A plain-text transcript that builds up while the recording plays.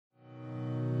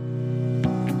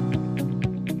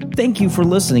Thank you for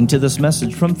listening to this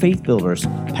message from Faith Builders.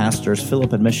 Pastors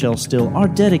Philip and Michelle Steele are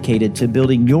dedicated to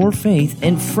building your faith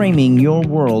and framing your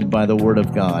world by the Word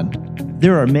of God.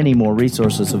 There are many more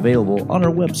resources available on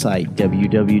our website,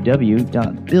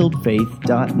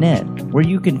 www.buildfaith.net, where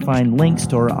you can find links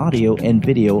to our audio and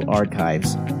video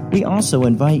archives. We also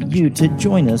invite you to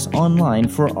join us online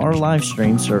for our live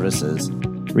stream services.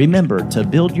 Remember to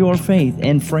build your faith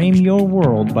and frame your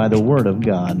world by the Word of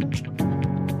God.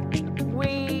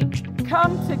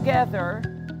 Come together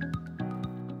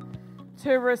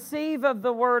to receive of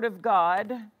the Word of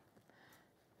God.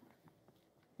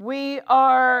 We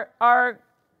are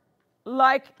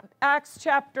like Acts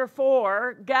chapter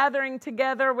 4, gathering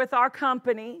together with our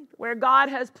company, where God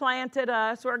has planted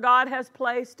us, where God has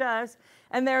placed us,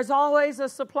 and there's always a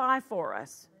supply for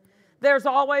us. There's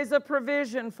always a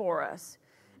provision for us.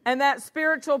 And that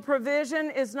spiritual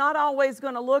provision is not always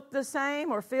going to look the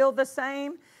same or feel the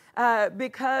same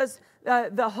because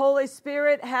the Holy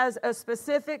Spirit has a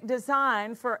specific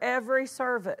design for every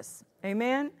service.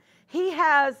 Amen? He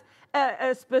has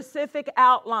a specific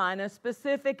outline, a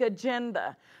specific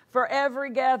agenda for every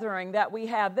gathering that we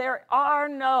have. There are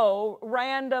no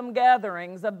random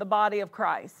gatherings of the body of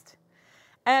Christ.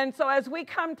 And so as we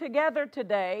come together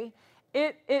today,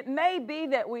 it may be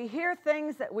that we hear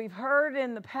things that we've heard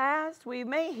in the past. We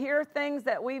may hear things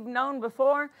that we've known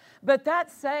before, but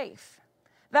that's safe.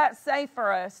 That's safe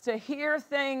for us to hear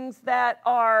things that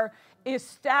are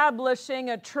establishing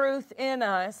a truth in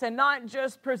us and not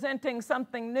just presenting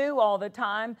something new all the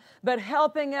time, but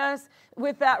helping us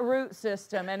with that root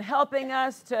system and helping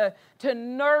us to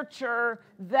nurture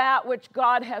that which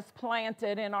God has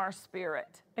planted in our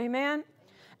spirit. Amen?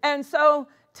 And so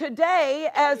today,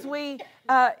 as we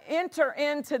enter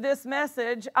into this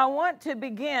message, I want to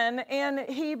begin in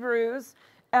Hebrews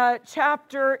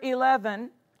chapter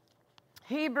 11.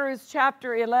 Hebrews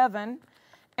chapter 11,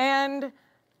 and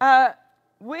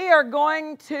we are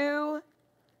going to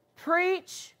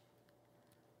preach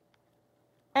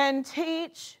and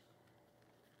teach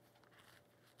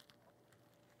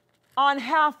on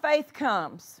how faith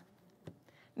comes.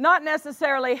 Not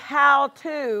necessarily how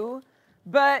to,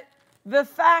 but the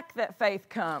fact that faith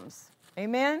comes.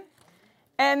 Amen?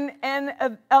 And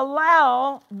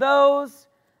allow those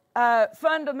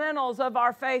fundamentals of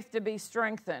our faith to be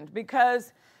strengthened,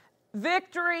 because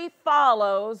victory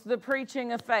follows the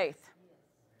preaching of faith.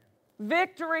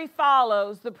 Victory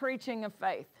follows the preaching of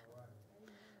faith.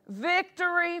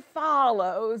 Victory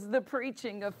follows the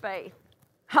preaching of faith.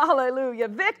 Hallelujah.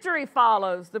 Victory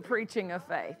follows the preaching of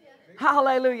faith.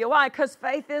 Hallelujah. Why? Because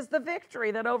faith is the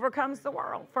victory that overcomes the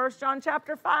world. 1 John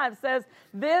chapter 5 says,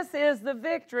 this is the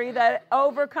victory that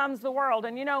overcomes the world.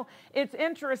 And you know, it's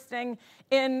interesting,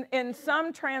 in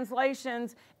some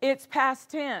translations, it's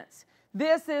past tense.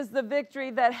 This is the victory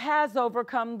that has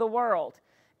overcome the world.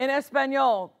 En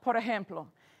español, por ejemplo,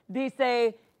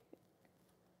 dice,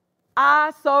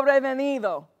 ha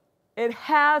sobrevenido. It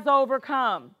has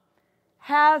overcome.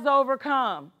 Has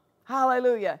overcome.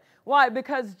 Hallelujah. Why?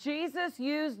 Because Jesus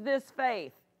used this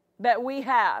faith that we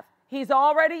have. He's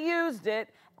already used it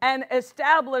and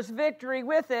established victory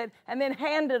with it and then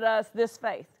handed us this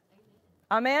faith.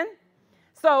 Amen?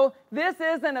 So this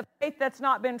isn't a faith that's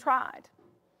not been tried.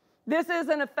 This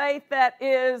isn't a faith that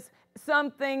is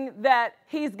something that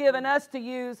He's given us to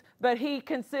use, but He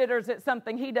considers it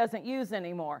something He doesn't use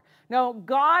anymore. No,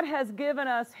 God has given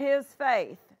us His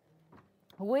faith.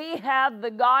 We have the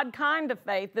God kind of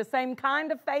faith, the same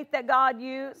kind of faith that God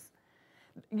uses,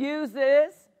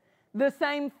 the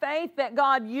same faith that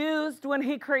God used when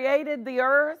He created the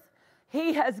earth.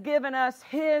 He has given us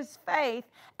His faith,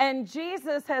 and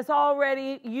Jesus has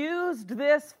already used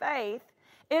this faith.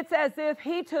 It's as if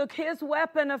He took His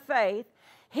weapon of faith,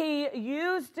 He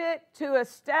used it to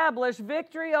establish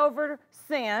victory over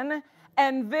sin,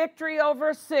 and victory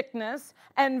over sickness,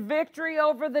 and victory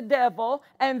over the devil,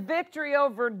 and victory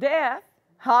over death.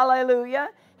 Hallelujah.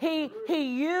 He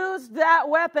used that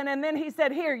weapon, and then He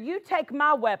said, here, you take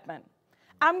my weapon.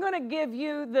 I'm going to give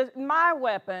you my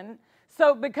weapon,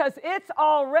 because it's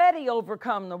already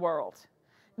overcome the world.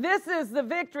 This is the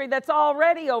victory that's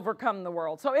already overcome the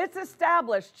world. So it's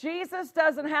established. Jesus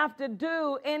doesn't have to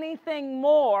do anything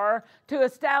more to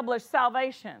establish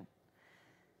salvation.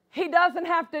 He doesn't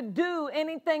have to do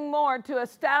anything more to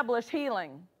establish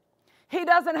healing. He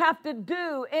doesn't have to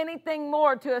do anything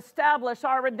more to establish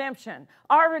our redemption.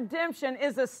 Our redemption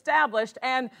is established,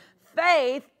 and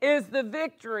faith is the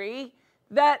victory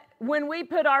that when we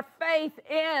put our faith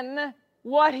in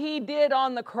what He did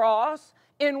on the cross,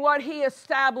 in what he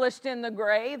established in the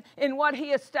grave, in what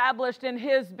he established in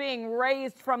his being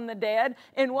raised from the dead,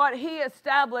 in what he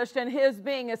established in his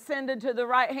being ascended to the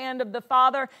right hand of the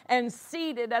Father and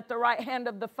seated at the right hand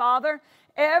of the Father.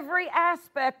 Every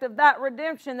aspect of that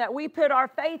redemption that we put our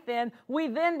faith in, we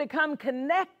then become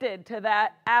connected to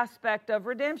that aspect of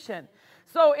redemption.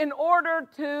 So in order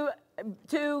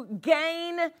to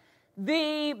gain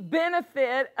the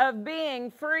benefit of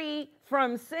being free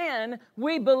from sin,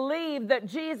 we believe that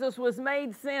Jesus was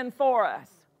made sin for us.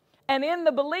 And in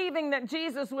the believing that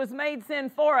Jesus was made sin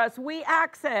for us, we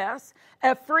access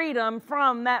a freedom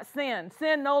from that sin.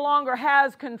 Sin no longer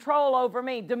has control over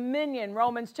me. Dominion,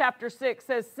 Romans chapter 6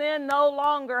 says, sin no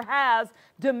longer has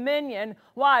dominion.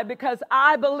 Why? Because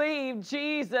I believe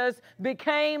Jesus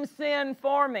became sin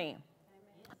for me.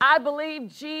 I believe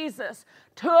Jesus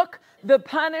took the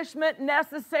punishment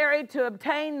necessary to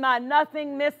obtain my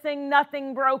nothing missing,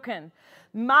 nothing broken.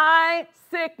 My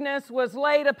sickness was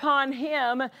laid upon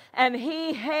him, and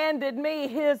he handed me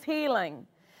his healing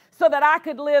so that I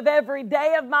could live every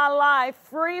day of my life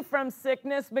free from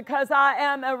sickness because I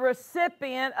am a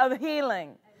recipient of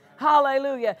healing.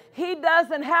 Hallelujah. He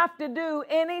doesn't have to do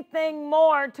anything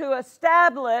more to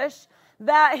establish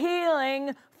that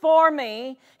healing for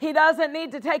me. He doesn't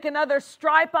need to take another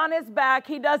stripe on his back.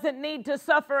 He doesn't need to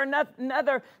suffer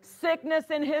another sickness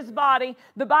in his body.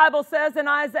 The Bible says in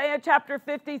Isaiah chapter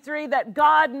 53 that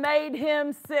God made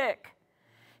him sick.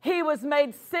 He was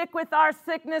made sick with our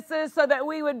sicknesses so that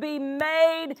we would be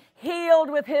made healed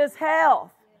with his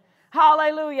health.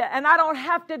 Hallelujah. And I don't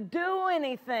have to do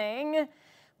anything.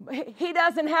 He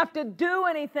doesn't have to do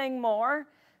anything more.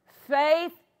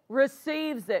 Faith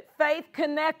receives it. Faith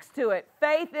connects to it.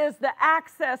 Faith is the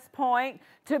access point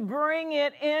to bring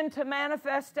it into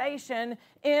manifestation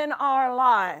in our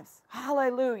lives.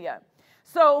 Hallelujah.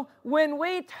 So when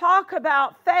we talk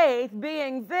about faith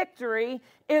being victory,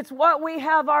 it's what we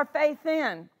have our faith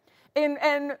in.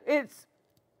 And it's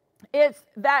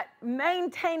that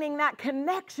maintaining that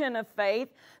connection of faith,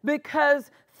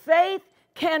 because faith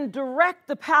can direct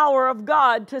the power of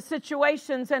God to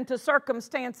situations and to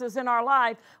circumstances in our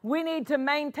life. We need to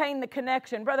maintain the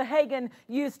connection. Brother Hagin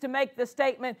used to make the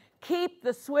statement, keep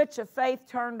the switch of faith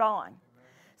turned on.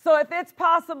 So if it's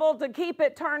possible to keep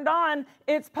it turned on,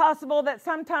 it's possible that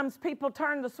sometimes people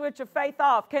turn the switch of faith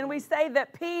off. Can we say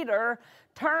that Peter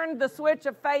turned the switch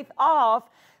of faith off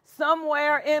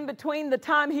somewhere in between the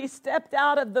time he stepped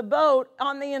out of the boat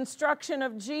on the instruction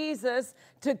of Jesus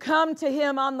to come to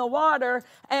him on the water,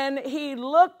 and he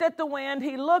looked at the wind,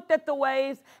 he looked at the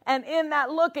waves, and in that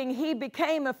looking he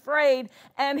became afraid,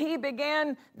 and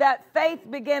that faith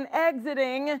began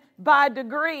exiting by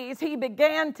degrees. He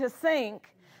began to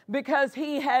sink because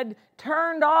he had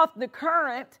turned off the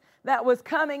current that was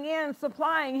coming in,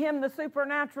 supplying him the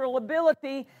supernatural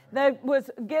ability that was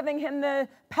giving him the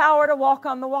power to walk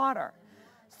on the water.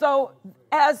 So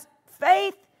as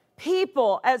faith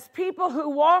people, as people who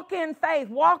walk in faith,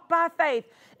 walk by faith,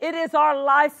 it is our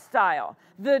lifestyle.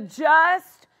 The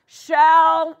just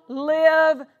shall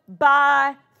live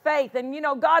by faith. And you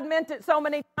know, God meant it so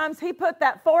many times. He put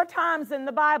that 4 times in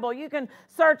the Bible. You can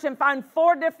search and find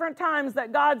 4 different times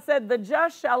that God said, the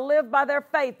just shall live by their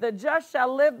faith. The just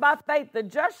shall live by faith. The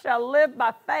just shall live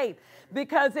by faith.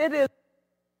 Because it is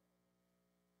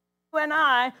you and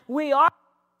I, we are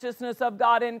the righteousness of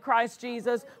God in Christ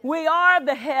Jesus. We are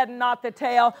the head and not the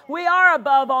tail. We are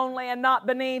above only and not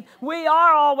beneath. We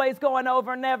are always going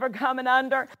over, never coming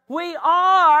under. We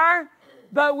are,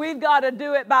 but we've got to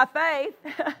do it by faith.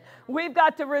 We've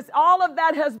got to, all of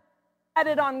that has been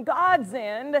added on God's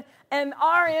end, and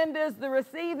our end is the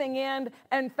receiving end,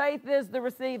 and faith is the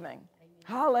receiving.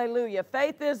 Hallelujah.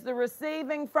 Faith is the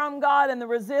receiving from God and the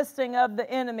resisting of the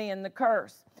enemy and the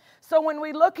curse. So when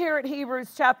we look here at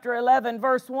Hebrews chapter 11,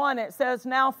 verse 1, it says,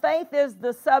 Now faith is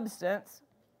the substance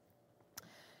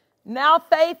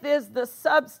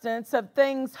of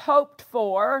things hoped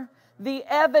for, the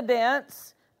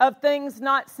evidence of things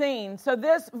not seen. So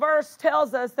this verse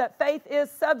tells us that faith is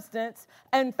substance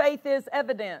and faith is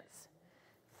evidence.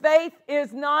 Faith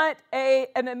is not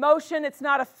an emotion, it's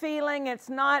not a feeling, it's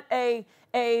not an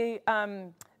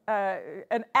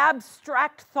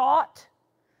abstract thought.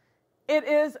 It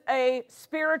is a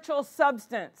spiritual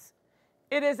substance.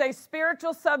 It is a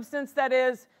spiritual substance that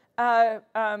is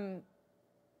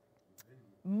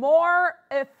more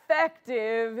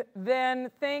effective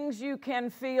than things you can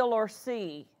feel or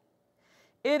see.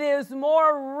 It is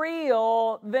more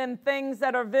real than things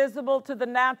that are visible to the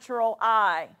natural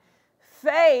eye.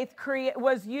 Faith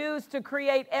was used to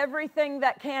create everything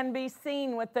that can be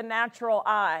seen with the natural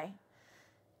eye.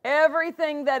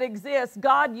 Everything that exists,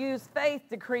 God used faith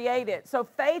to create it. So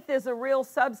faith is a real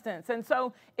substance. And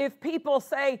so if people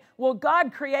say, well,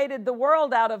 God created the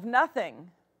world out of nothing,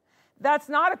 that's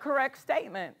not a correct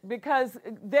statement, because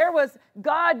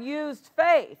God used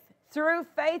faith. Through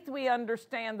faith, we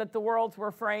understand that the worlds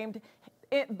were framed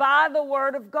by the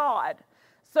Word of God.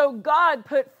 So God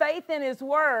put faith in His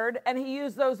Word, and He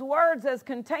used those words as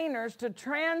containers to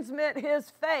transmit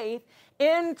His faith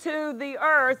into the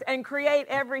earth and create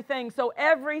everything. So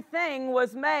everything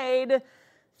was made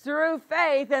through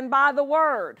faith and by the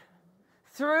Word.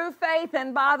 Through faith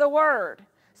and by the Word.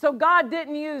 So God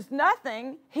didn't use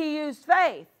nothing, He used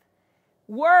faith.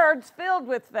 Words filled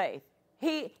with faith.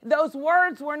 Those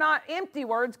words were not empty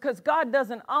words, because God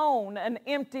doesn't own an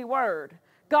empty word.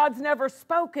 God's never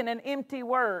spoken an empty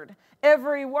word.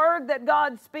 Every word that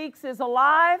God speaks is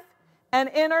alive and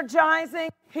energizing.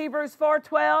 Hebrews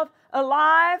 4:12,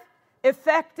 alive,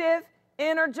 effective,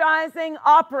 energizing,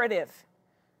 operative.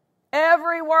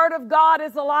 Every word of God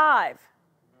is alive.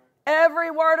 Every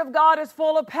word of God is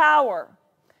full of power.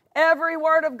 Every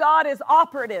word of God is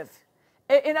operative.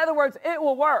 In other words, it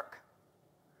will work.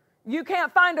 You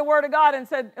can't find a word of God and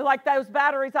say, like those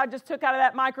batteries I just took out of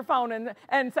that microphone,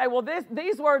 and say, well,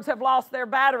 these words have lost their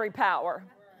battery power.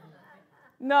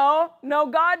 No,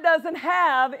 God doesn't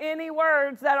have any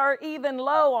words that are even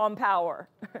low on power.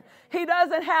 He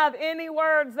doesn't have any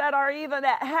words that are even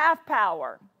at half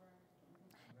power.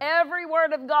 Every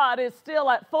word of God is still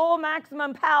at full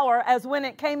maximum power as when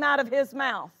it came out of His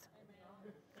mouth.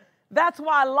 That's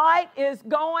why light is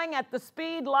going at the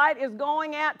speed light is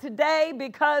going at today,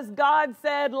 because God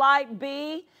said light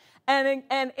be. And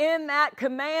in that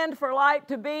command for light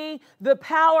to be, the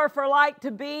power for light to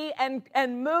be and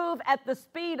move at the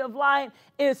speed of light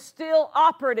is still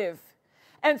operative.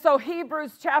 And so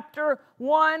Hebrews chapter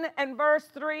 1 and verse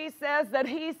 3 says that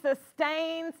He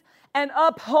sustains and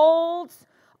upholds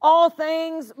all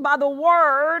things by the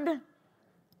word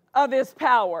of His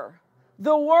power.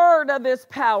 The word of His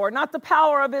power, not the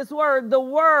power of His word, the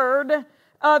word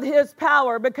of His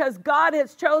power, because God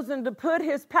has chosen to put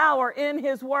His power in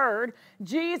His word.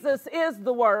 Jesus is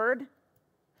the word.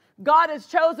 God has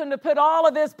chosen to put all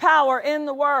of His power in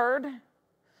the word.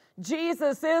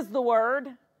 Jesus is the word.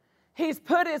 He's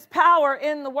put His power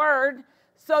in the word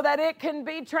so that it can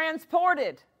be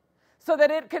transported, so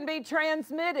that it can be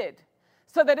transmitted,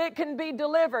 so that it can be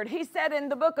delivered. He said in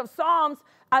the book of Psalms,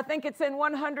 I think it's in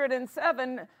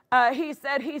 107, He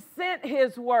said He sent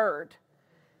His word.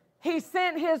 He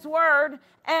sent His word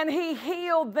and He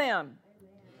healed them.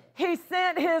 He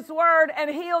sent His word and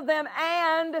healed them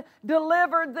and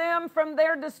delivered them from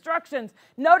their destructions.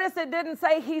 Notice it didn't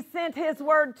say He sent His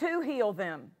word to heal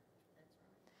them.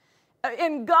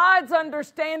 In God's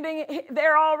understanding,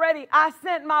 I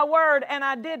sent my word and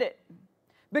I did it.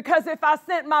 Because if I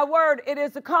sent my word, it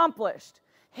is accomplished.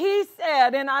 He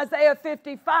said in Isaiah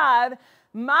 55,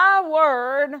 my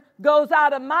word goes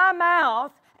out of my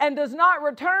mouth and does not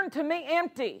return to me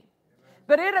empty,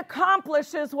 but it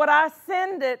accomplishes what I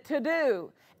send it to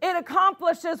do. It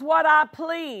accomplishes what I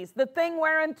please, the thing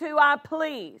whereunto I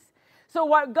please. So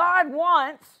what God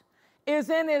wants is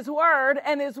in His word,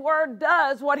 and His word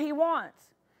does what He wants.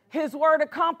 His word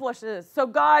accomplishes. So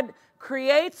God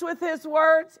creates with His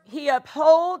words. He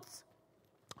upholds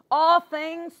all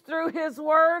things through His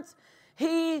words.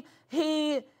 He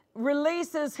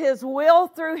releases His will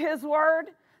through His word.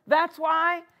 That's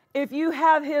why if you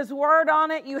have His word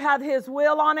on it, you have His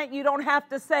will on it. You don't have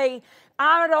to say,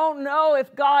 I don't know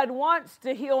if God wants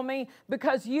to heal me,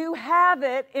 because you have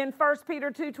it in 1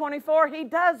 Peter 2:24. He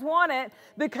does want it,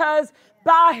 because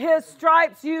by His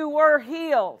stripes you were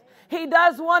healed. He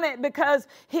does want it because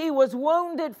He was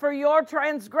wounded for your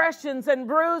transgressions and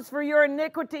bruised for your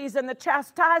iniquities, and the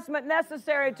chastisement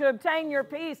necessary to obtain your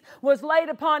peace was laid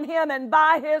upon Him, and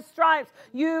by His stripes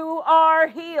you are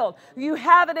healed. You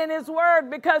have it in His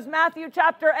word, because Matthew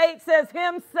chapter 8 says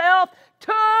Himself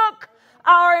took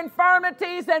our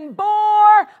infirmities and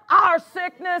bore our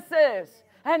sicknesses.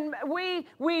 And we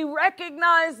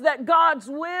recognize that God's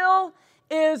will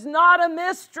is not a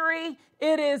mystery.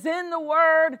 It is in the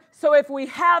Word. So if we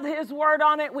have His Word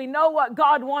on it, we know what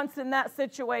God wants in that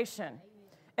situation.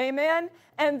 Amen?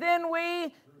 And then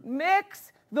we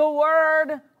mix the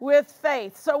Word with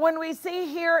faith. So when we see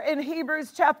here in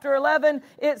Hebrews chapter 11,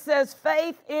 it says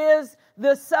faith is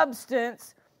the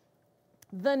substance.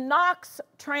 The Knox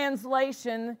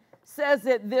translation says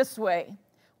it this way.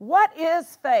 What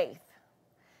is faith?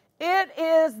 It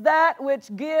is that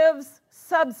which gives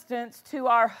substance to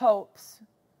our hopes.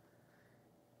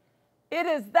 It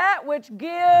is that which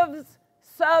gives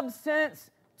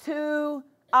substance to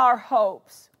our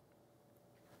hopes.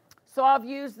 So I've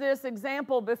used this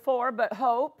example before, but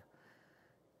hope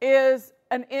is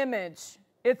an image.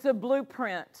 It's a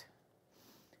blueprint.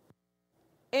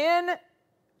 In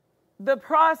the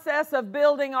process of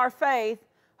building our faith,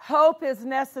 hope is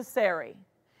necessary.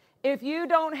 If you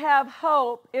don't have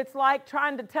hope, it's like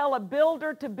trying to tell a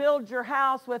builder to build your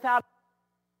house without,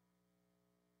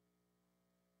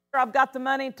 I've got the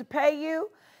money to pay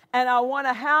you, and I want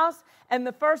a house, and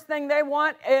the first thing they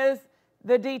want is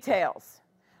the details.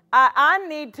 I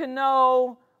need to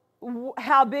know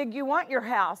how big you want your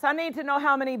house. I need to know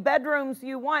how many bedrooms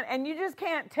you want. And you just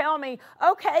can't tell me,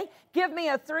 okay, give me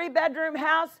a 3-bedroom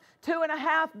house,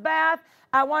 2.5 bath.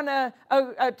 I want a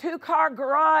 2-car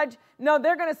garage. No,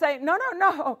 they're going to say, no,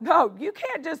 you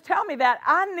can't just tell me that.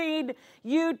 I need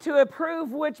you to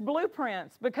approve which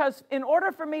blueprints, because in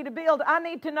order for me to build, I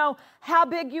need to know how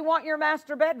big you want your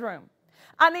master bedroom.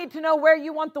 I need to know where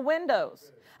you want the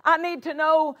windows. I need to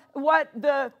know where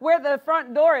the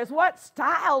front door is. What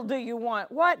style do you want?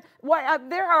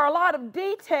 There are a lot of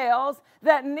details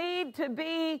that need to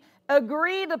be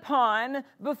agreed upon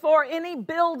before any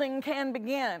building can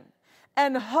begin.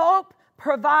 And hope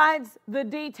provides the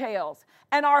details.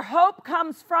 And our hope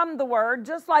comes from the Word,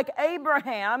 just like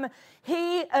Abraham.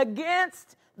 He,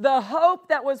 against the hope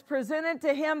that was presented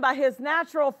to him by his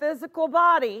natural physical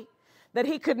body, that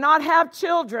he could not have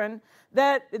children,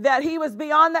 that he was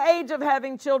beyond the age of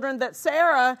having children, that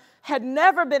Sarah had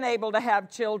never been able to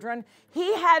have children.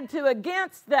 He had to,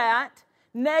 against that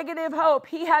negative hope,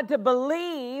 he had to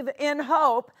believe in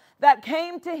hope that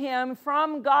came to him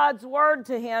from God's word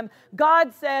to him.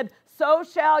 God said, so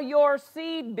shall your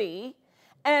seed be.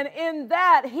 And in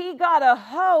that, he got a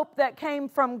hope that came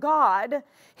from God.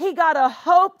 He got a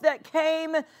hope that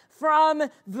came from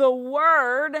the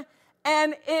Word,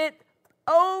 and it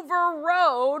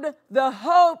overrode the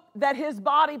hope that his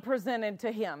body presented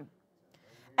to him.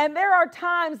 And there are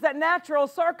times that natural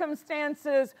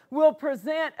circumstances will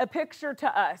present a picture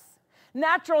to us.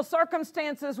 Natural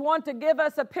circumstances want to give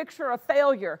us a picture of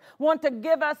failure, want to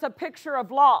give us a picture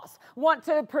of loss, want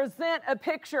to present a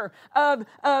picture of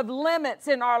limits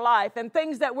in our life and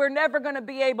things that we're never going to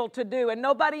be able to do. And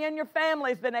nobody in your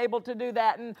family's been able to do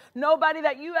that. And nobody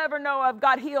that you ever know of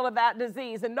got healed of that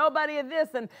disease. And nobody of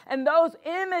this. And those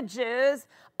images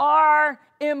are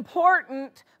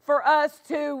important for us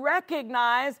to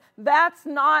recognize that's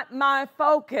not my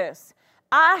focus.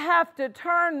 I have to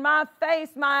turn my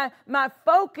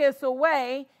focus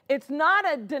away. It's not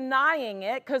a denying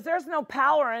it, because there's no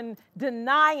power in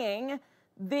denying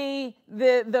the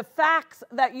facts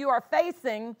that you are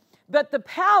facing, but the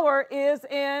power is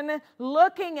in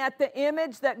looking at the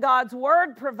image that God's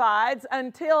Word provides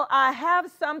until I have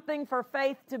something for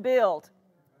faith to build.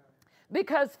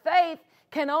 Because faith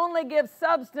can only give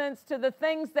substance to the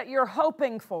things that you're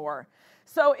hoping for.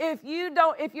 So if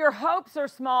your hopes are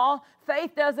small,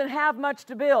 faith doesn't have much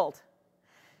to build.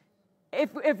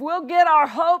 If we'll get our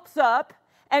hopes up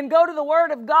and go to the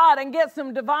Word of God and get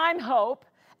some divine hope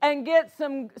and get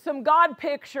some God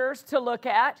pictures to look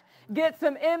at, get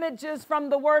some images from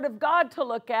the Word of God to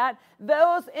look at,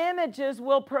 those images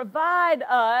will provide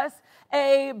us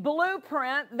a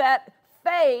blueprint that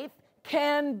faith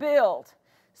can build.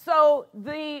 So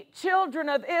the children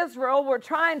of Israel were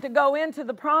trying to go into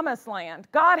the promised land.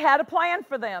 God had a plan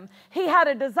for them. He had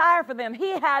a desire for them.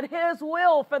 He had His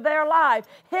will for their life.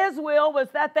 His will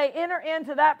was that they enter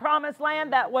into that promised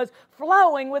land that was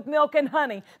flowing with milk and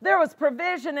honey. There was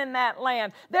provision in that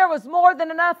land. There was more than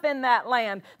enough in that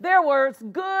land. There was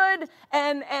good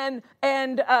and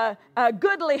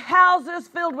goodly houses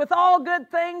filled with all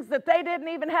good things that they didn't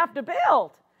even have to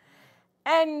build.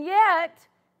 And yet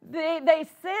they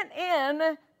sent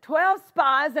in 12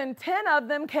 spies, and 10 of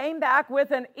them came back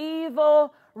with an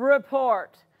evil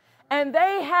report. And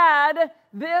they had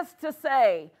this to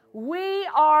say: we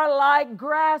are like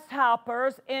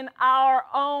grasshoppers in our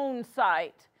own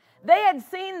sight. They had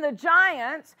seen the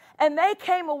giants, and they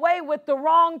came away with the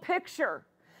wrong picture.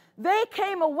 They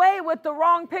came away with the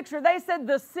wrong picture. They said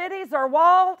the cities are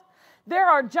walled. There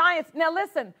are giants. Now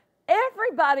listen,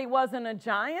 everybody wasn't a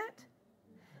giant.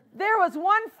 There was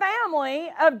one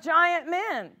family of giant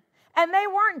men, and they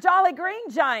weren't jolly green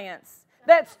giants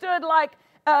that stood like,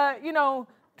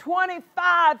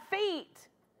 25 feet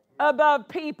above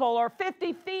people or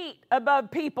 50 feet above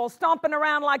people, stomping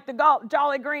around like the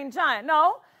jolly green giant.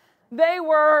 No, they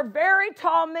were very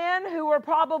tall men who were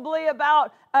probably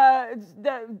about,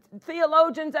 the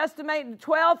theologians estimate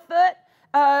 12 foot,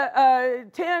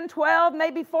 10, 12,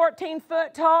 maybe 14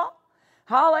 foot tall.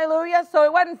 Hallelujah. So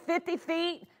it wasn't 50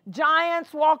 feet.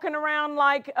 Giants walking around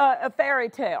like a fairy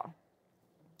tale.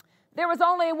 There was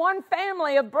only one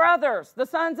family of brothers, the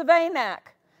sons of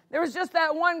Anak. There was just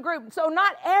that one group. So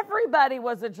not everybody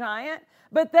was a giant,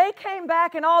 but they came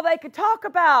back and all they could talk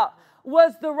about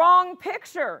was the wrong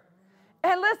picture.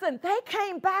 And listen, they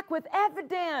came back with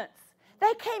evidence.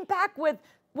 They came back with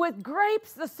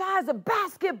grapes the size of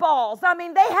basketballs. I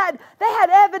mean, they had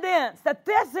evidence that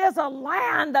this is a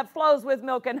land that flows with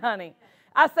milk and honey.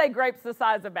 I say grapes the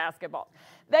size of basketballs.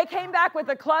 They came back with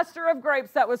a cluster of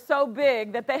grapes that was so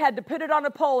big that they had to put it on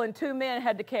a pole and 2 men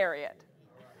had to carry it.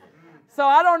 So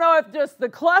I don't know if just the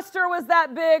cluster was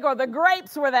that big or the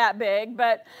grapes were that big,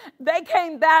 but they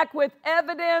came back with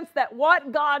evidence that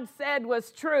what God said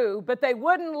was true, but they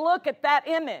wouldn't look at that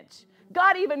image.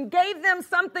 God even gave them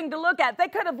something to look at. They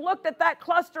could have looked at that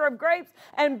cluster of grapes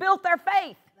and built their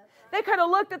faith. They could have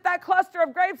looked at that cluster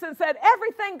of grapes and said,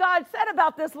 everything God said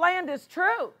about this land is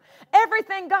true.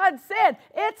 Everything God said,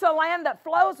 it's a land that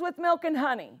flows with milk and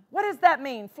honey. What does that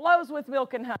mean, flows with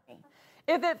milk and honey?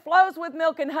 If it flows with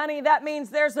milk and honey, that means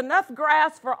there's enough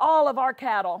grass for all of our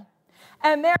cattle.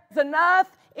 And there's enough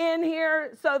in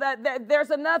here so that there's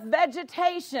enough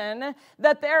vegetation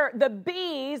that the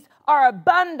bees are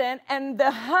abundant and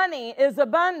the honey is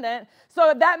abundant.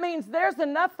 So that means there's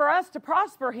enough for us to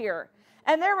prosper here.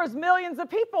 And there was millions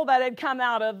of people that had come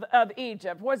out of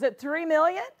Egypt. Was it 3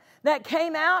 million that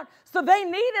came out? So they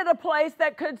needed a place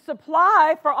that could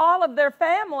supply for all of their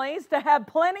families to have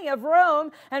plenty of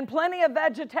room and plenty of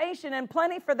vegetation and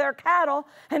plenty for their cattle.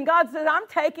 And God said, I'm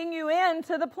taking you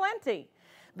into the plenty.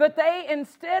 But they,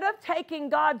 instead of taking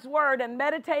God's word and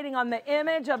meditating on the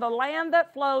image of a land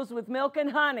that flows with milk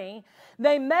and honey,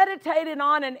 they meditated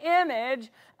on an image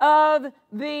of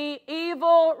the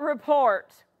evil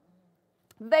report.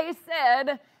 They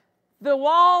said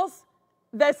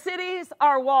the cities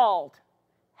are walled,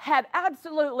 had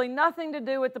absolutely nothing to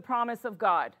do with the promise of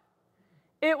God.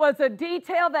 It was a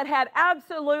detail that had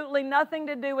absolutely nothing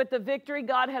to do with the victory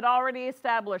God had already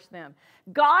established them.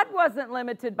 God wasn't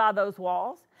limited by those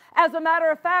walls. As a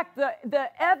matter of fact, the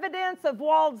evidence of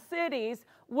walled cities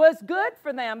was good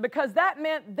for them because that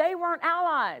meant they weren't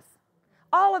allies.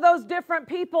 All of those different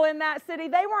people in that city,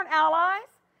 they weren't allies.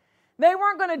 They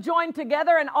weren't going to join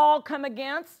together and all come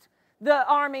against the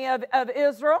army of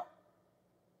Israel.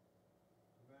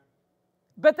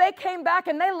 But they came back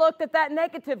and they looked at that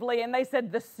negatively and they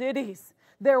said, the cities,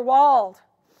 they're walled.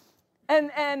 And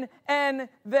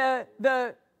there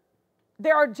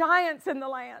are giants in the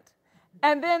land.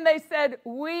 And then they said,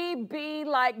 we be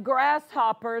like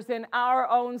grasshoppers in our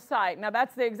own sight. Now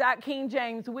that's the exact King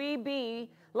James. We be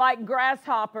like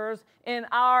grasshoppers in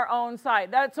our own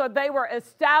sight. That's what they were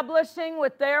establishing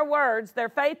with their words. Their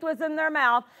faith was in their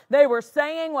mouth. They were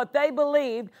saying what they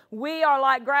believed. We are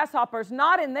like grasshoppers,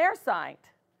 not in their sight,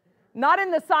 not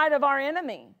in the sight of our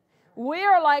enemy. We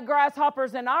are like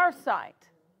grasshoppers in our sight.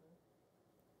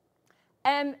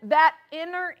 And that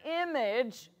inner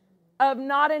image of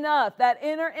not enough, that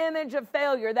inner image of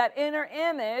failure, that inner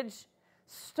image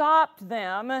stopped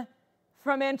them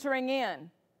from entering in.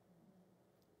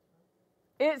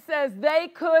 It says they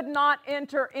could not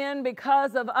enter in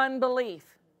because of unbelief.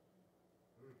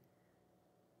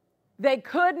 They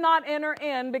could not enter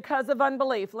in because of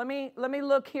unbelief. Let me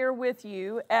look here with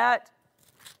you at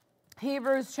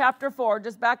Hebrews chapter 4.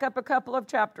 Just back up a couple of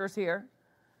chapters here.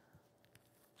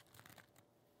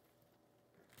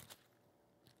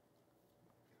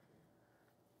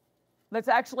 That's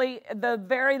actually the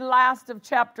very last of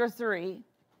chapter 3.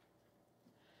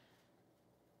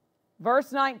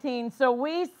 Verse 19, so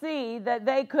we see that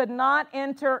they could not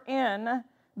enter in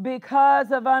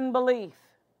because of unbelief.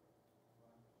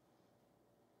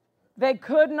 They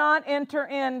could not enter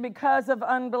in because of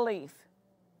unbelief.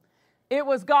 It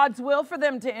was God's will for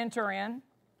them to enter in.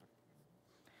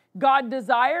 God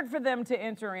desired for them to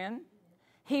enter in.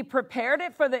 He prepared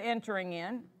it for the entering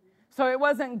in. So it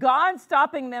wasn't God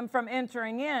stopping them from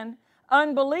entering in.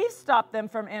 Unbelief stopped them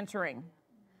from entering.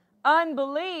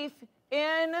 Unbelief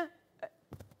in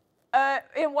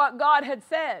what God had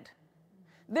said.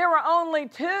 There were only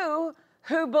 2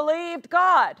 who believed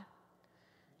God,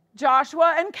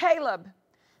 Joshua and Caleb.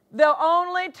 The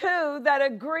only 2 that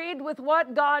agreed with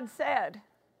what God said.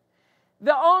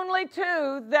 The only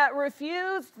 2 that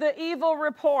refused the evil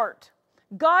report.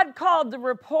 God called the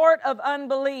report of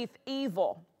unbelief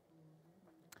evil.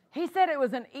 He said it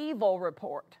was an evil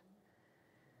report.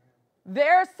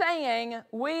 Their saying,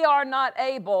 we are not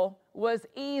able, was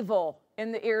evil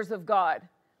in the ears of God.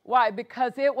 Why?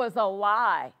 Because it was a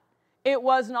lie. It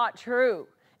was not true.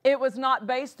 It was not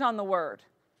based on the word.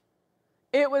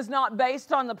 It was not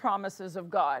based on the promises of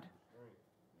God.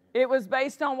 It was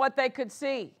based on what they could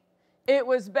see. It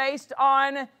was based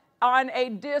on on a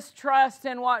distrust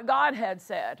in what God had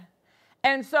said.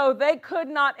 And so they could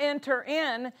not enter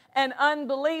in, and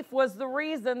unbelief was the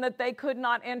reason that they could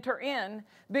not enter in,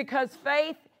 because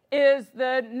faith is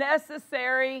the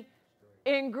necessary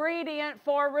ingredient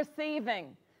for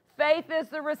receiving. Faith is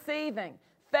the receiving.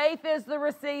 Faith is the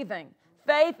receiving.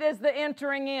 Faith is the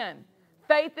entering in.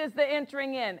 Faith is the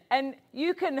entering in. And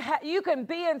you can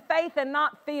be in faith and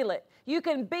not feel it. You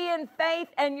can be in faith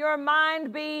and your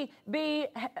mind be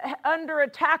under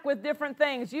attack with different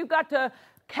things. You've got to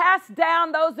cast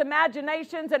down those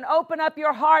imaginations and open up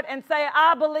your heart and say,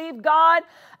 I believe God.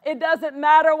 It doesn't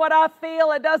matter what I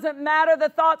feel. It doesn't matter the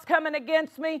thoughts coming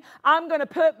against me. I'm going to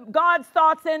put God's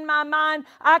thoughts in my mind.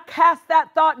 I cast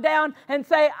that thought down and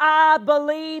say, I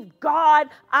believe God.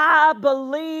 I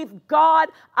believe God.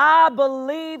 I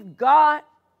believe God.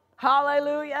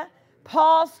 Hallelujah.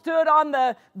 Paul stood on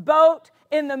the boat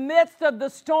in the midst of the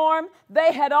storm.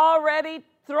 They had already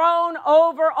thrown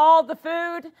over all the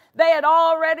food. They had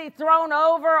already thrown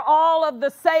over all of the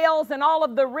sails and all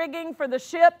of the rigging for the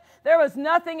ship. There was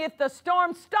nothing. If the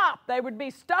storm stopped, they would be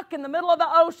stuck in the middle of the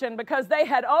ocean because they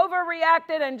had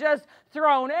overreacted and just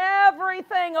thrown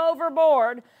everything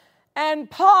overboard.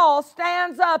 And Paul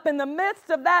stands up in the midst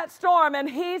of that storm and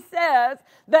he says,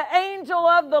 the angel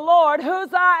of the Lord, whose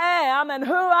I am and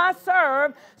who I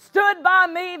serve, stood by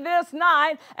me this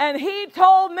night, and he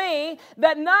told me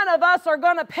that none of us are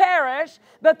going to perish,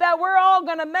 but that we're all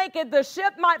going to make it. The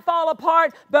ship might fall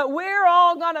apart, but we're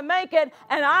all going to make it,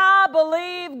 and I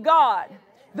believe God.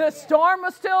 The storm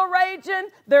was still raging.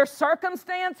 Their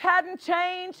circumstance hadn't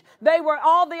changed.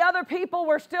 All the other people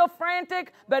were still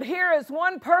frantic. But here is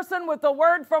one person with the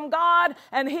word from God,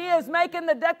 and he is making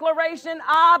the declaration,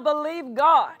 I believe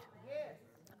God.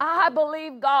 I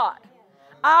believe God.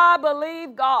 I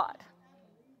believe God.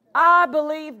 I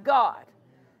believe God.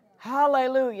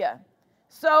 Hallelujah.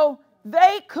 So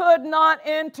they could not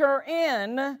enter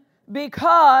in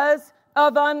because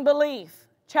of unbelief.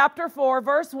 Chapter 4,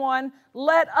 verse 1,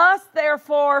 let us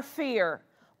therefore fear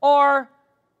or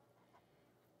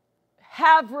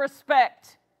have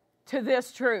respect to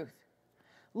this truth.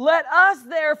 Let us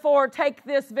therefore take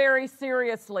this very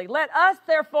seriously. Let us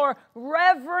therefore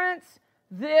reverence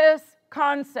this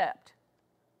concept,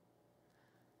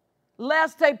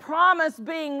 lest a promise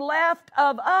being left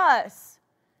of us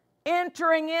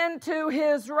entering into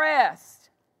his rest,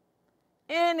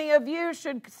 any of you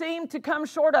should seem to come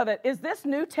short of it. Is this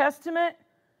New Testament?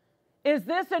 Is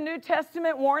this a New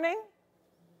Testament warning?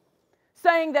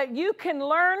 Saying that you can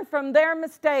learn from their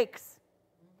mistakes.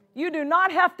 You do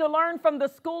not have to learn from the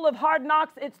school of hard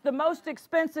knocks. It's the most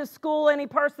expensive school any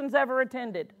person's ever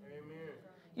attended. Amen.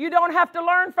 You don't have to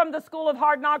learn from the school of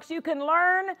hard knocks. You can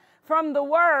learn from the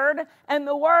Word, and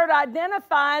the Word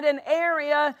identified an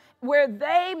area where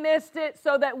they missed it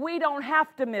so that we don't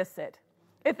have to miss it.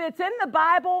 If it's in the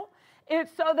Bible,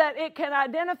 it's so that it can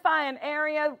identify an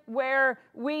area where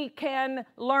we can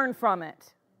learn from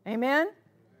it. Amen?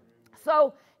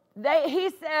 So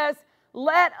he says,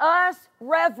 let us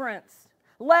reverence.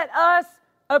 Let us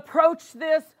approach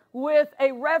this with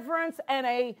a reverence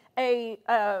and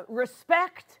a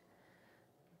respect,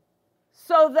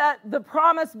 so that the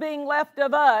promise being left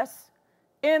of us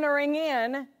entering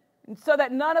in, so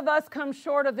that none of us come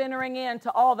short of entering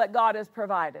into all that God has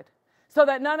provided. So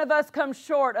that none of us come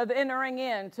short of entering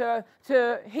in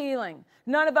to healing.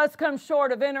 None of us come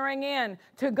short of entering in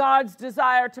to God's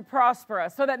desire to prosper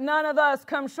us. So that none of us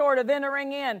come short of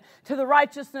entering in to the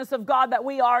righteousness of God that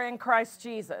we are in Christ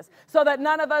Jesus. So that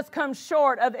none of us come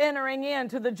short of entering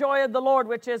into the joy of the Lord,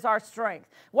 which is our strength.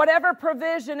 Whatever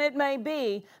provision it may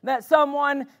be that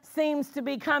someone seems to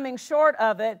be coming short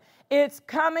of it, it's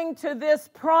coming to this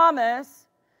promise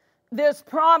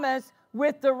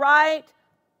with the right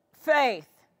faith,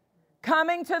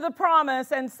 coming to the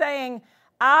promise and saying,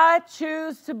 I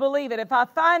choose to believe it. If I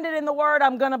find it in the Word,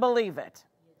 I'm going to believe it.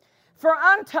 For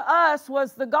unto us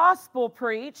was the gospel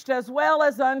preached as well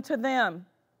as unto them.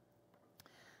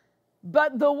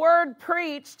 But the word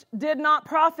preached did not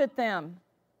profit them.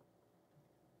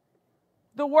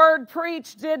 The word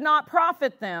preached did not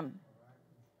profit them.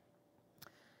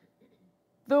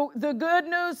 The good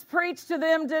news preached to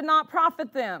them did not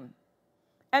profit them.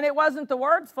 And it wasn't the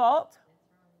word's fault.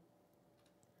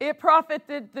 It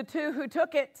profited the two who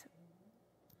took it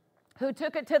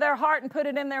to their heart and put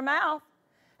it in their mouth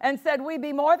and said, we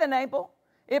be more than able.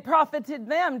 It profited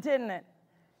them, didn't it?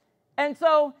 And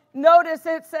so notice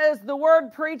it says the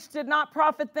word preached did not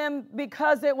profit them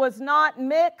because it was not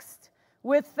mixed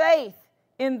with faith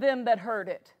in them that heard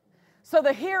it. So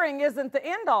the hearing isn't the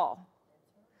end all.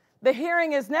 The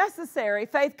hearing is necessary.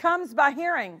 Faith comes by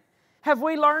hearing. Have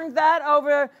we learned that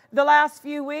over the last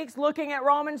few weeks looking at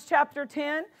Romans chapter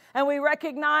 10? And we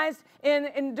recognized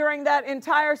during that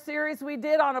entire series we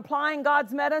did on applying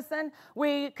God's medicine,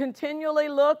 we continually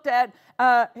looked at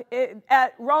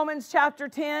Romans chapter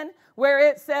 10, where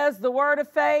it says the word of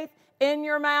faith in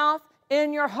your mouth,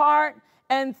 in your heart,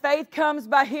 and faith comes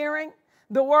by hearing.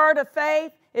 The word of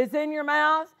faith is in your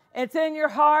mouth, it's in your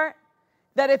heart,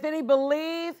 that if any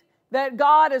believe that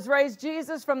God has raised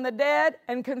Jesus from the dead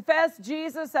and confess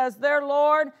Jesus as their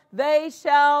Lord, they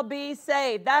shall be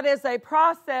saved. That is a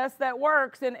process that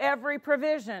works in every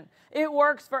provision. It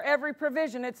works for every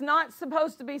provision. It's not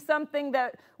supposed to be something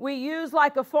that we use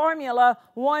like a formula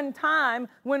one time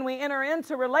when we enter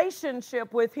into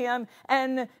relationship with Him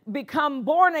and become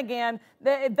born again.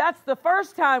 That's the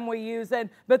first time we use it.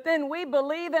 But then we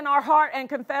believe in our heart and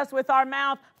confess with our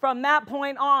mouth from that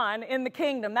point on in the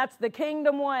kingdom. That's the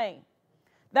kingdom way.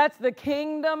 That's the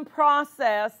kingdom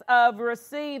process of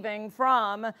receiving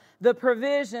from the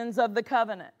provisions of the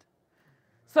covenant.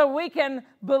 So we can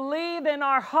believe in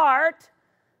our heart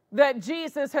that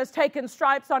Jesus has taken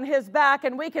stripes on His back,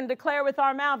 and we can declare with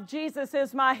our mouth, Jesus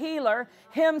is my healer.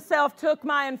 Himself took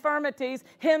my infirmities.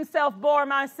 Himself bore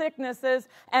my sicknesses,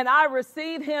 and I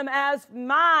receive Him as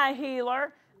my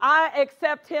healer. I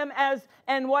accept Him as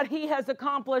and what He has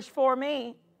accomplished for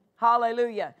me.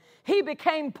 Hallelujah. He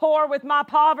became poor with my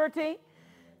poverty.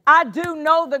 I do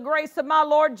know the grace of my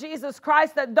Lord Jesus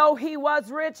Christ, that though He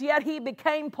was rich, yet He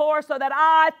became poor so that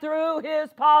I, through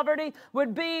His poverty,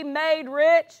 would be made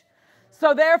rich.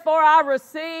 So therefore, I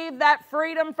receive that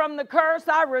freedom from the curse.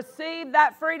 I receive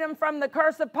that freedom from the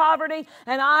curse of poverty,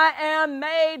 and I am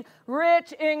made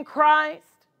rich in Christ.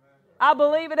 I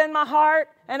believe it in my heart,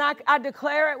 and I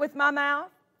declare it with my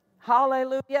mouth.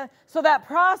 Hallelujah. So that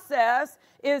process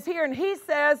is here. And he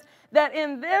says that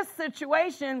in this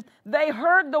situation, they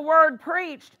heard the word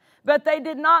preached, but they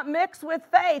did not mix with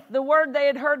faith the word they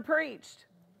had heard preached.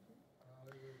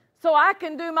 So I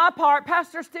can do my part.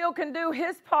 Pastor Steele can do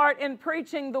his part in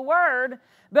preaching the word,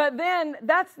 but then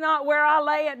that's not where I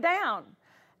lay it down.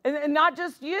 And not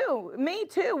just you, me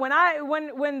too.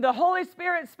 When the Holy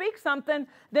Spirit speaks something,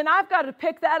 then I've got to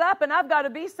pick that up and I've got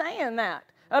to be saying that.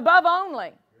 Above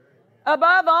only.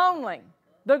 Above only.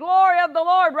 The glory of the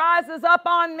Lord rises up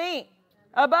on me.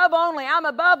 Above only. I'm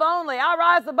above only. I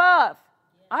rise above.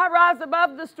 I rise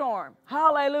above the storm.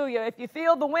 Hallelujah. If you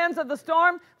feel the winds of the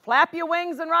storm, flap your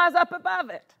wings and rise up above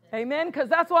it. Amen. Because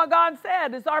that's what God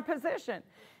said is our position.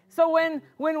 So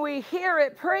when we hear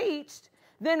it preached,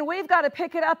 then we've got to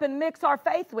pick it up and mix our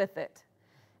faith with it.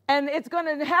 And it's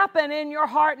going to happen in your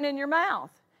heart and in your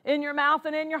mouth. In your mouth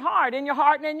and in your heart, in your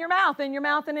heart and in your mouth, in your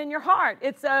mouth and in your heart.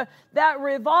 It's that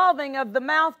revolving of the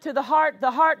mouth to the heart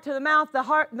to the mouth,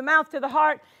 the mouth to the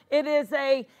heart. It is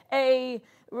a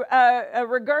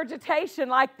regurgitation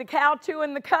like the cow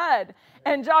chewing the cud.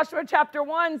 And Joshua chapter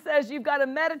 1 says you've got to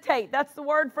meditate. That's the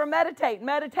word for meditate.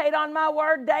 Meditate on my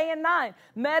word day and night.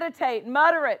 Meditate,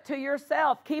 mutter it to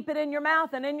yourself. Keep it in your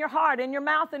mouth and in your heart, in your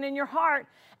mouth and in your heart.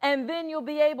 And then you'll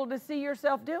be able to see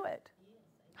yourself do it.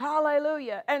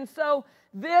 Hallelujah. And so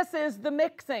this is the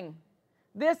mixing.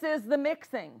 This is the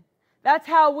mixing. That's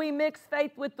how we mix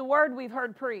faith with the word we've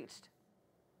heard preached.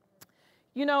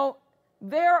 You know,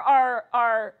 there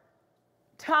are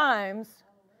times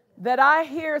that I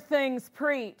hear things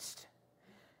preached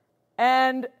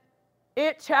and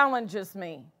it challenges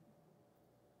me.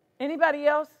 Anybody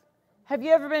else? Have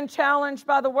you ever been challenged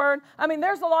by the word? I mean,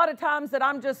 there's a lot of times that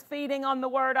I'm just feeding on the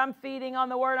word. I'm feeding on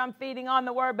the word. I'm feeding on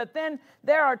the word. But then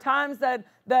there are times that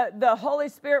the Holy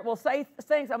Spirit will say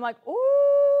things. I'm like,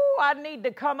 ooh, I need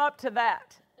to come up to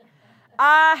that.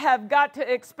 I have got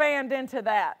to expand into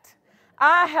that.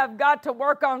 I have got to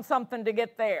work on something to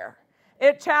get there.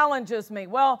 It challenges me.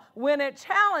 Well, when it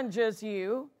challenges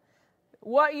you,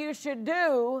 what you should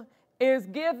do is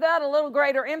give that a little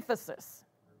greater emphasis.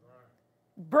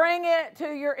 Bring it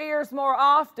to your ears more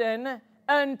often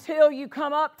until you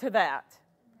come up to that,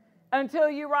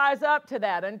 until you rise up to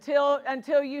that,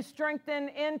 until you strengthen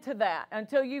into that,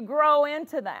 until you grow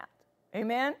into that.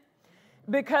 Amen?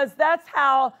 Because that's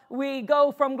how we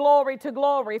go from glory to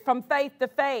glory, from faith to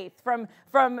faith, from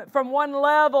one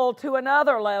level to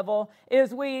another level,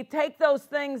 is we take those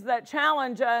things that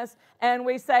challenge us and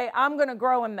we say, I'm going to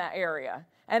grow in that area.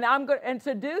 And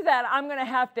to do that, I'm going to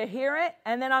have to hear it,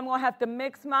 and then I'm going to have to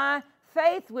mix my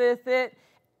faith with it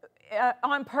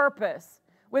on purpose,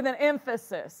 with an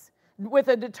emphasis, with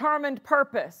a determined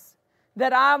purpose,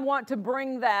 that I want to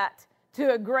bring that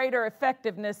to a greater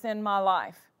effectiveness in my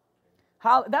life.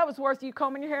 That was worth you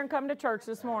combing your hair and coming to church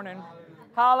this morning.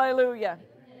 Hallelujah.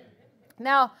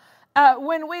 Now,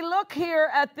 When we look here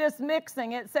at this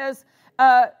mixing, it says,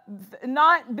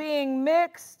 not being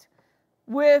mixed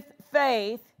with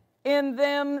faith in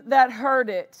them that heard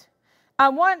it. I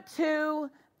want to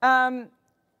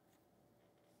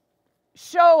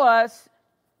show us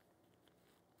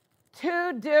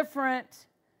two different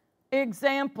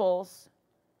examples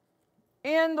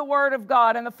in the Word of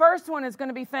God. And the first one is going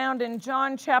to be found in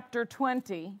John chapter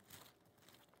 20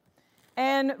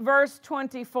 and verse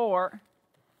 24.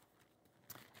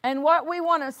 And what we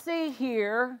want to see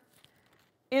here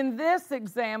in this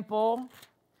example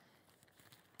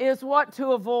is what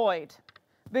to avoid,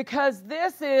 because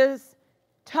this is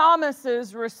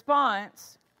Thomas's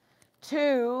response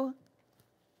to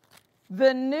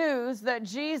the news that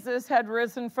Jesus had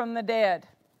risen from the dead.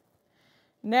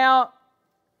 Now,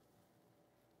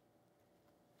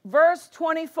 verse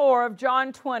 24 of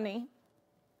John 20,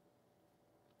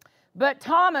 but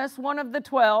Thomas, one of the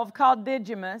 12, called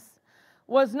Didymus,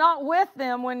 was not with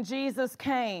them when Jesus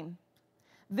came.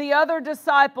 The other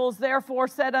disciples therefore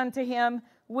said unto him,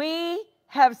 We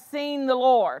have seen the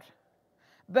Lord.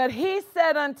 But he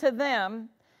said unto them,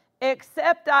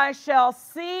 Except I shall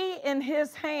see in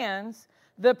his hands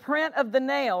the print of the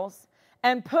nails,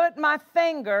 and put my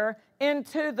finger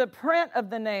into the print of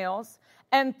the nails,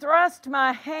 and thrust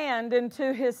my hand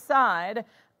into his side,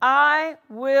 I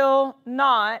will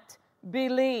not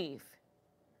believe.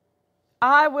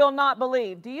 I will not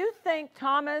believe. Do you think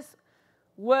Thomas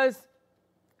was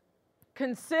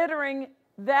considering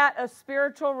that a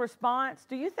spiritual response?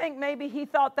 Do you think maybe he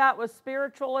thought that was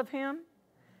spiritual of him?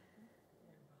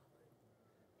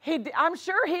 I'm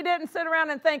sure he didn't sit around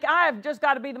and think, I've just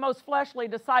got to be the most fleshly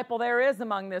disciple there is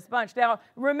among this bunch. Now,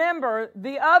 remember,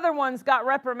 the other ones got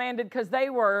reprimanded because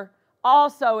they were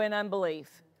also in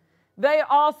unbelief. They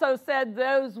also said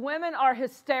those women are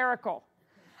hysterical,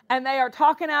 and they are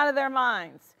talking out of their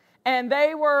minds. And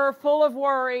they were full of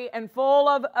worry and full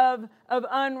of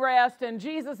unrest. And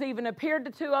Jesus even appeared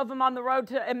to two of them on the road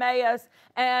to Emmaus.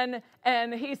 And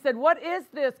he said, What is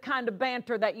this kind of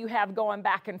banter that you have going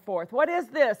back and forth? What is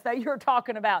this that you're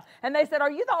talking about? And they said, Are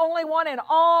you the only one in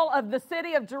all of the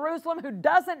city of Jerusalem who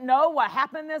doesn't know what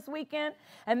happened this weekend?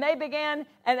 And they began,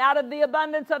 and out of the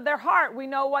abundance of their heart, we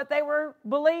know what they were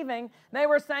believing. They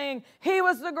were saying, He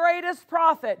was the greatest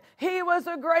prophet. He was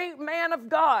a great man of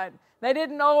God. They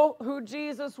didn't know who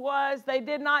Jesus was. They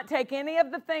did not take any of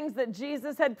the things that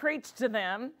Jesus had preached to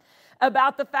them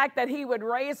about the fact that he would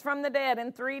raise from the dead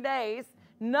in 3 days.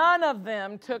 None of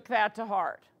them took that to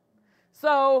heart.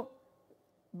 So,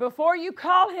 before you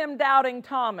call him Doubting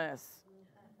Thomas,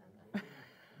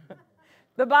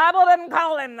 the Bible doesn't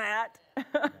call him that.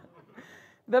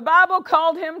 The Bible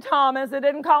called him Thomas. It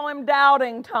didn't call him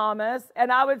Doubting Thomas.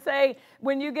 And I would say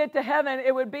when you get to heaven,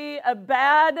 it would be a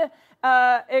bad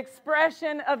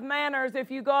expression of manners if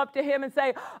you go up to him and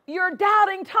say, You're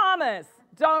Doubting Thomas.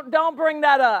 Don't bring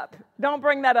that up. Don't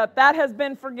bring that up. That has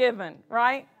been forgiven,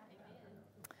 right?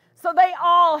 So they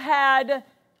all had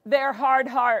their hard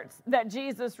hearts that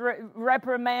Jesus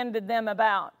reprimanded them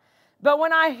about. But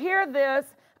when I hear this,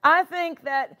 I think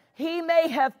that he may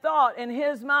have thought in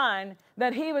his mind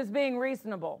that he was being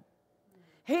reasonable.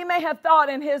 He may have thought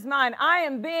in his mind, I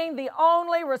am being the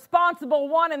only responsible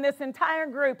one in this entire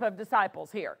group of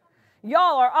disciples here.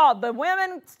 Y'all are all, the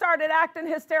women started acting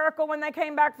hysterical when they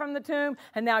came back from the tomb,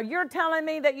 and now you're telling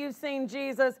me that you've seen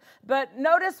Jesus. But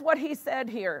notice what he said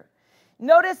here.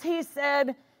 Notice he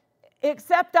said,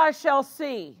 Except I shall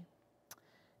see.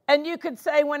 And you could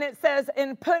say when it says,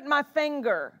 and put my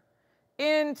finger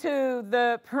into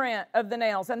the print of the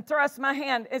nails and thrust my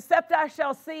hand, except I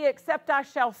shall see, except I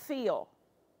shall feel.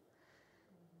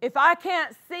 If I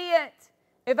can't see it,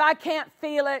 if I can't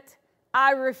feel it,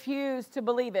 I refuse to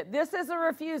believe it. This is a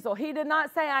refusal. He did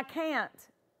not say I can't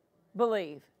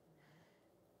believe.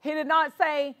 He did not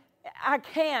say I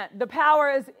can't. The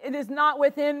power is, it is not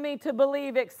within me to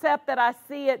believe except that I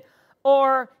see it.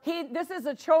 Or this is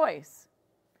a choice.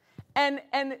 And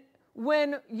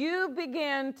when you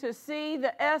begin to see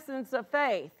the essence of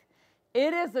faith,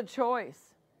 it is a choice.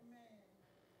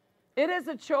 It is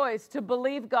a choice to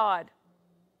believe God.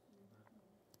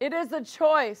 It is a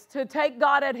choice to take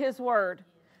God at his word.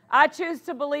 I choose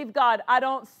to believe God. I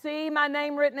don't see my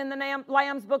name written in the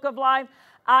Lamb's Book of Life.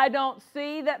 I don't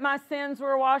see that my sins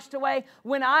were washed away.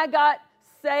 When I got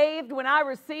saved, when I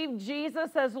received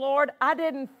Jesus as Lord, I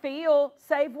didn't feel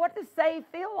saved. What does saved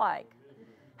feel like?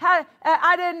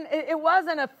 It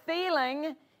wasn't a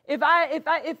feeling.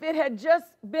 If it had just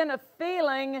been a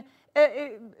feeling,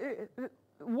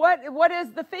 what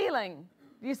is the feeling?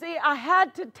 You see, I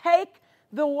had to take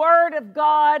the Word of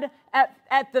God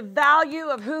at the value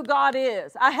of who God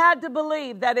is. I had to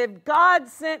believe that if God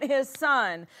sent His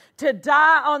Son to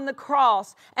die on the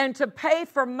cross and to pay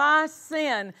for my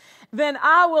sin, then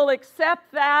I will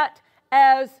accept that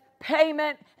as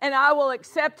payment, and I will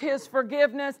accept His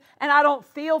forgiveness. And I don't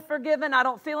feel forgiven. I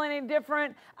don't feel any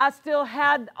different. I still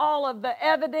had all of the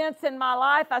evidence in my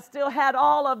life. I still had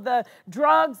all of the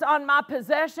drugs on my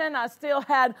possession. I still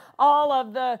had all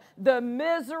of the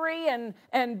misery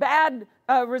and bad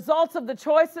results of the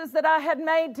choices that I had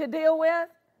made to deal with.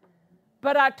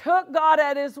 But I took God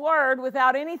at His word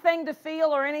without anything to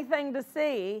feel or anything to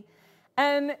see.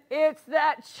 And it's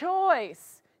that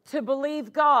choice to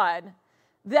believe God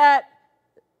that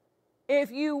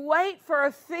if you wait for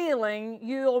a feeling,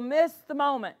 you'll miss the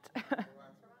moment.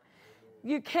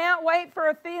 You can't wait for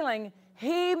a feeling.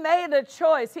 He made a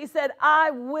choice. He said, I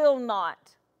will not.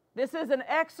 This is an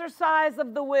exercise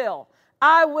of the will.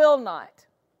 I will not.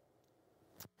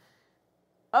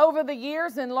 Over the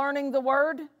years in learning the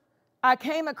Word, I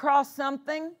came across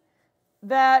something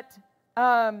that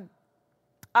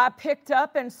I picked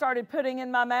up and started putting in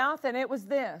my mouth, and it was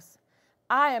this.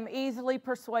 I am easily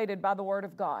persuaded by the Word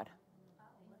of God.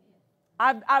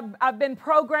 I've been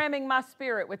programming my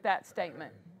spirit with that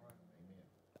statement.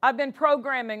 I've been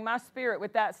programming my spirit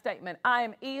with that statement. I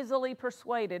am easily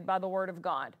persuaded by the Word of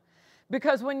God.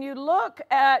 Because when you look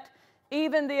at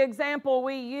even the example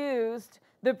we used,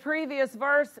 the previous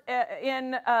verse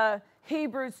in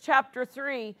Hebrews chapter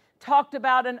 3 talked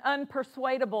about an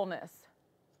unpersuadableness.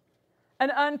 An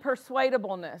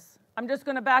unpersuadableness. I'm just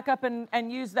going to back up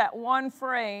and use that one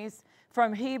phrase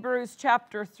from Hebrews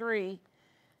chapter 3.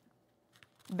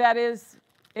 That is,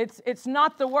 it's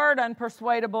not the word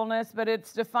unpersuadableness, but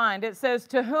it's defined. It says,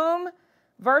 to whom,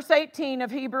 verse 18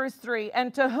 of Hebrews 3,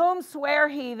 and to whom sware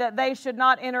he that they should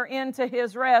not enter into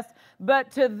his rest,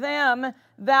 but to them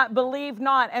that believe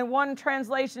not. And one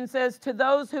translation says, to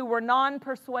those who were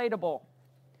non-persuadable.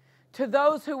 To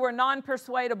those who were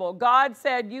non-persuadable. God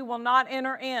said, you will not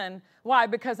enter in. Why?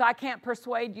 Because I can't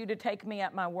persuade you to take me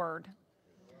at my word.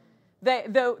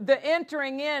 The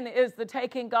entering in is the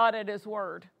taking God at His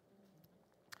word.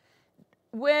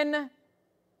 When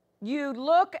you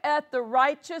look at the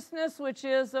righteousness which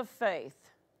is of faith,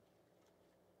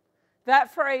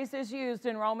 that phrase is used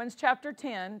in Romans chapter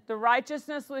 10. The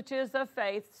righteousness which is of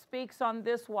faith speaks on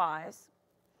this wise.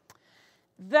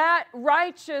 That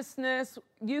righteousness,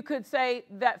 you could say,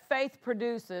 that faith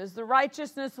produces, the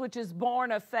righteousness which is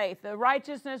born of faith, the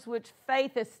righteousness which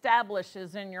faith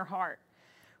establishes in your heart.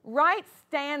 Right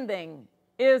standing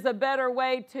is a better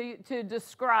way to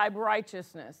describe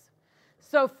righteousness.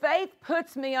 So faith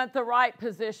puts me at the right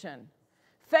position.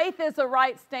 Faith is a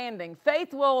right standing.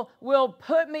 Faith will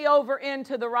put me over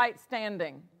into the right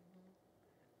standing.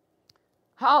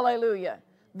 Hallelujah.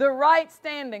 The right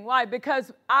standing. Why?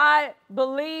 Because I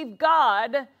believe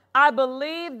God. I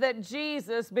believe that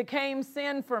Jesus became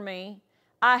sin for me.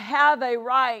 I have a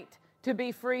right to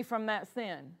be free from that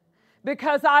sin.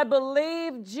 Because I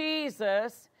believe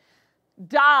Jesus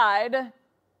died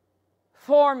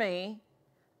for me,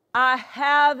 I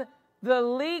have the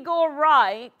legal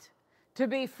right to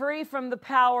be free from the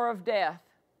power of death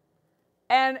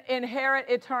and inherit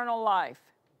eternal life.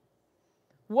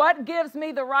 What gives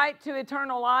me the right to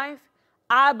eternal life?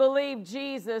 I believe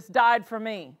Jesus died for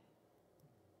me.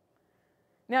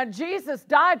 Now, Jesus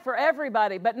died for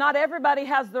everybody, but not everybody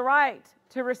has the right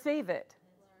to receive it.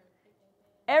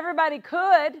 Everybody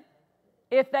could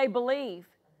if they believe.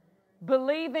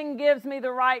 Believing gives me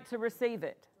the right to receive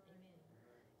it.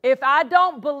 If I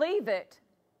don't believe it,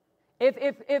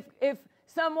 if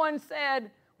someone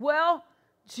said, well,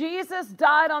 Jesus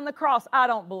died on the cross, I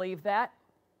don't believe that.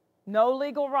 No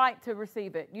legal right to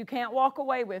receive it. You can't walk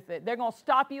away with it. They're going to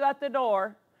stop you at the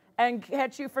door and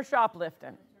catch you for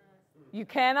shoplifting. You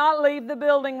cannot leave the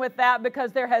building with that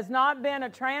because there has not been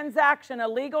a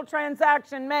legal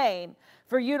transaction made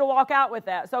for you to walk out with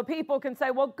that. So people can say,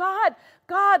 well,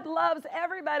 God loves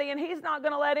everybody and He's not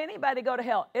going to let anybody go to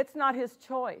hell. It's not His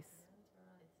choice.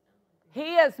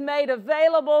 He has made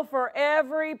available for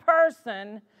every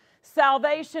person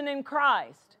salvation in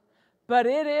Christ. But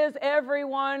it is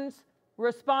everyone's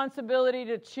responsibility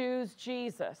to choose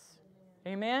Jesus.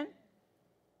 Amen?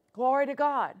 Glory to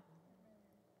God.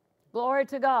 Glory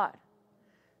to God.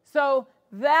 So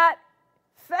that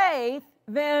faith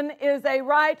then is a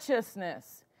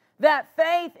righteousness. That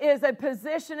faith is a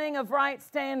positioning of right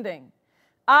standing.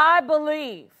 I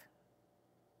believe.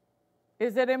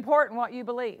 Is it important what you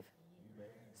believe?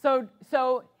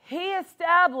 So he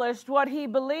established what he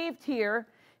believed here.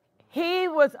 He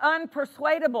was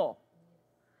unpersuadable.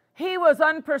 He was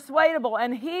unpersuadable,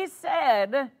 and he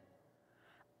said,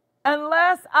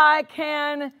 unless I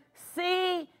can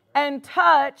see and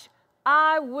touch,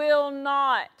 I will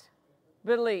not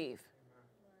believe.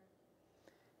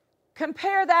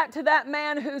 Compare that to that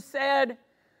man who said,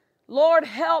 Lord,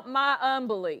 help my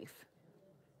unbelief.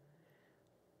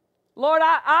 Lord,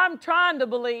 I'm trying to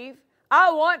believe.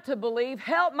 I want to believe.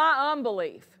 Help my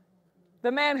unbelief.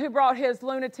 The man who brought his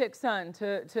lunatic son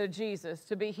to Jesus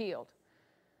to be healed.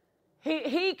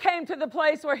 He came to the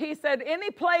place where he said,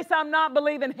 any place I'm not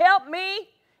believing, help me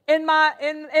in that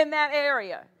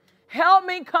area. Help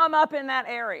me come up in that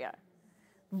area.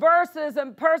 Versus a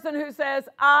person who says,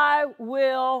 I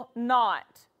will not.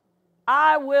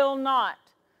 I will not.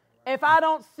 If I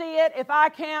don't see it, if I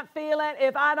can't feel it,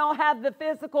 if I don't have the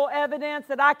physical evidence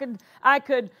that I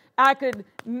could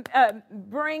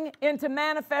bring into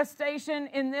manifestation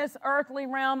in this earthly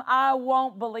realm, I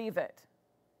won't believe it.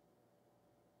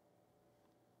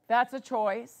 That's a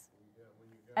choice.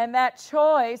 And that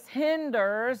choice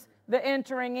hinders the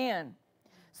entering in.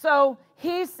 So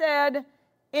he said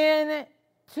to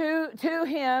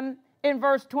him in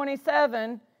verse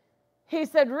 27, he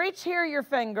said, reach here your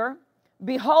finger.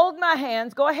 Behold my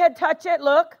hands. Go ahead, touch it.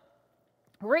 Look.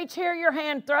 Reach here your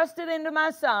hand. Thrust it into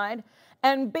my side.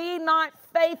 And be not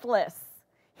faithless.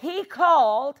 He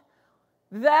called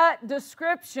that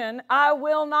description, I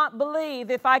will not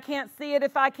believe if I can't see it,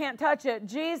 if I can't touch it.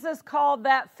 Jesus called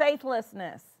that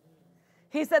faithlessness.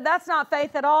 He said that's not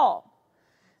faith at all.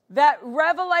 That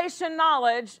revelation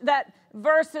knowledge, that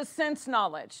versus sense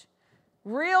knowledge.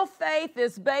 Real faith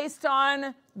is based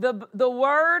on the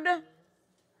Word.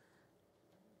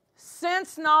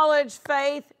 Sense knowledge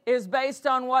faith is based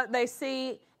on what they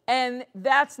see, and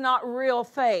that's not real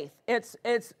faith.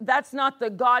 That's not the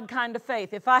God kind of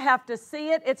faith. If I have to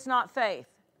see it, it's not faith.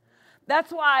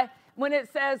 That's why when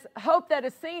it says hope that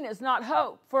is seen is not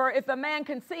hope. For if a man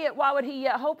can see it, why would he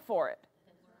yet hope for it?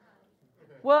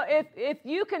 Well, if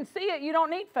you can see it, you don't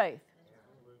need faith.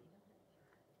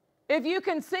 If you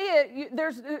can see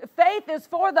it, faith is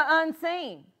for the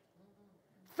unseen.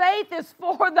 Faith is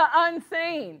for the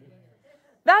unseen.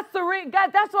 That's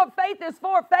what faith is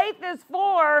for. Faith is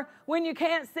for when you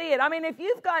can't see it. I mean, if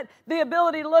you've got the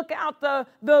ability to look out the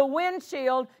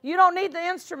windshield, you don't need the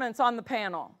instruments on the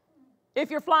panel. If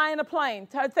you're flying a plane,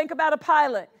 think about a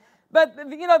pilot. But,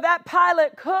 that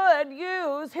pilot could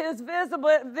use his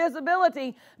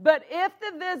visibility. But if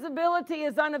the visibility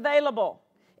is unavailable,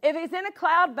 if he's in a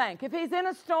cloud bank, if he's in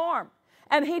a storm,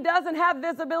 and he doesn't have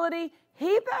visibility,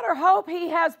 he better hope he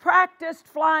has practiced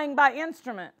flying by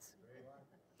instruments.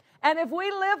 And if we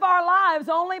live our lives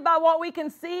only by what we can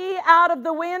see out of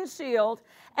the windshield,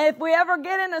 and if we ever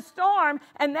get in a storm,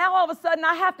 and now all of a sudden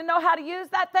I have to know how to use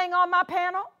that thing on my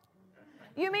panel?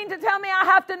 You mean to tell me I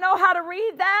have to know how to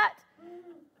read that?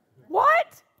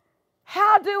 What?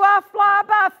 How do I fly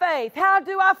by faith? How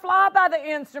do I fly by the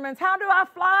instruments? How do I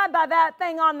fly by that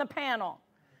thing on the panel?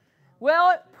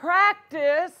 Well,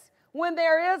 practice when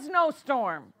there is no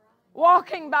storm,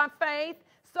 walking by faith,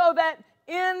 so that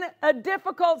in a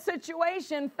difficult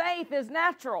situation, faith is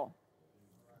natural.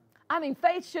 I mean,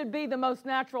 faith should be the most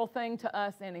natural thing to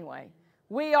us anyway.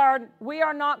 We are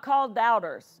not called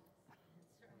doubters.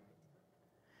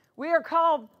 We are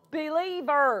called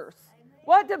believers.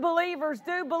 What do believers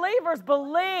do? Believers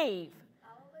believe.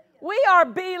 We are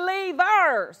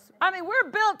believers. I mean, we're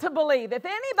built to believe. If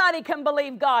anybody can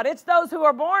believe God, it's those who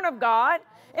are born of God.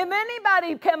 If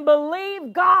anybody can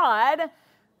believe God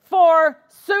for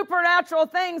supernatural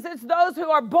things, it's those who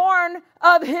are born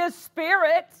of His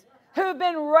Spirit, who've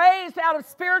been raised out of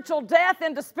spiritual death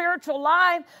into spiritual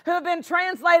life, who have been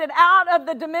translated out of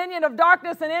the dominion of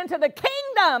darkness and into the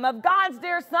kingdom of God's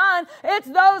dear Son. It's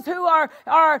those who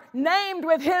are named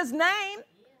with His name.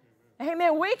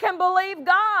 Amen. We can believe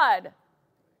God.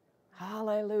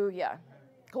 Hallelujah.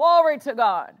 Glory to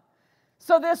God.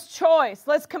 So this choice,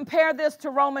 let's compare this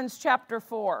to Romans chapter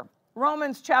 4.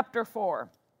 Romans chapter 4.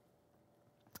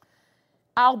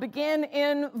 I'll begin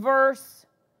in verse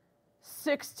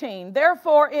 16.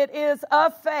 Therefore it is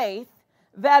of faith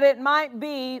that it might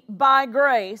be by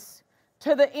grace,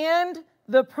 to the end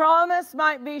the promise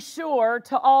might be sure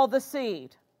to all the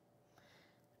seed.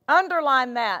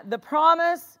 Underline that. The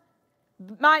promise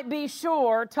might be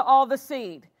sure to all the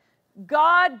seed.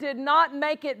 God did not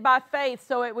make it by faith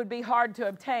so it would be hard to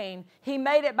obtain. He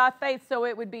made it by faith so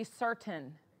it would be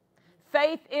certain.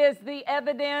 Faith is the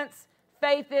evidence.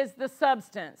 Faith is the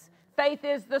substance. Faith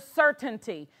is the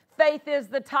certainty. Faith is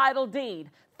the title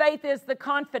deed. Faith is the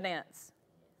confidence.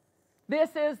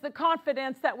 This is the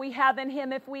confidence that we have in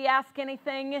Him. If we ask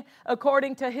anything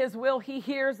according to His will, He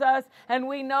hears us. And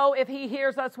we know if He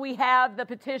hears us, we have the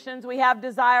petitions we have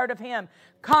desired of Him.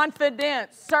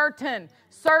 Confident, certain,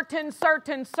 certain,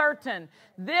 certain, certain.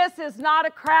 This is not a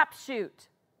crapshoot.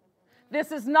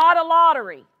 This is not a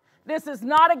lottery. This is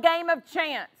not a game of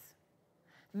chance.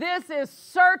 This is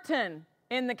certain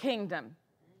in the kingdom.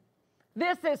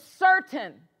 This is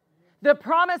certain. The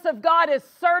promise of God is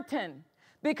certain.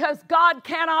 Because God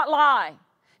cannot lie.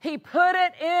 He put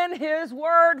it in His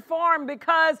word form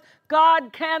because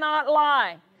God cannot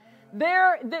lie.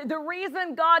 The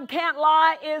reason God can't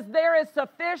lie is there is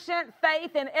sufficient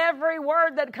faith in every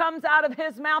word that comes out of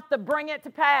His mouth to bring it to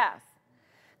pass.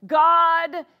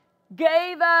 God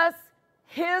gave us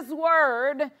His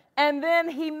word, and then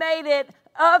He made it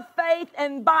of faith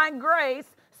and by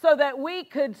grace so that we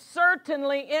could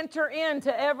certainly enter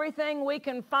into everything we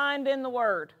can find in the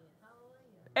word.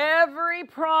 Every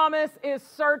promise is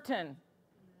certain.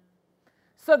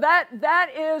 So that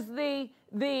is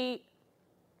the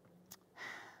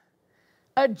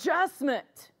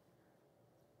adjustment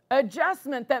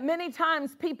that many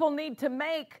times people need to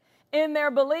make in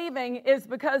their believing, is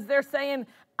because they're saying,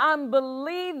 I'm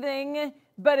believing,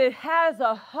 but it has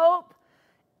a hope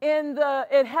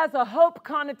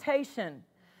connotation.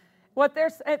 What they're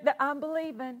saying, I'm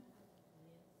believing.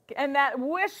 And that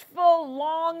wishful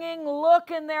longing look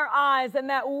in their eyes and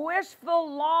that wishful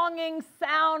longing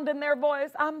sound in their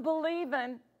voice. I'm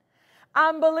believing.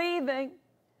 I'm believing.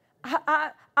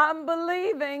 I'm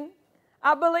believing.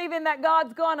 I believe in that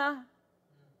God's gonna.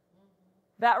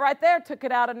 That right there took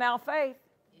it out of now faith.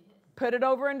 Put it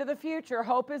over into the future.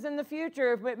 Hope is in the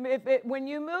future. When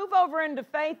you move over into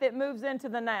faith, it moves into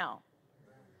the now.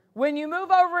 When you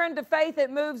move over into faith,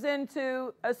 it moves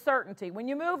into a certainty. When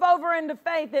you move over into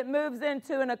faith, it moves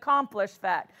into an accomplished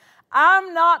fact.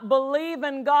 I'm not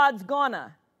believing God's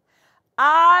gonna.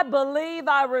 I believe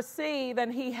I receive,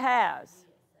 and He has.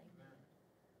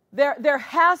 There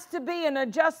has to be an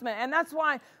adjustment, and that's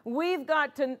why we've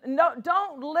got to know,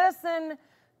 don't listen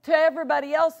to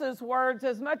everybody else's words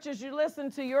as much as you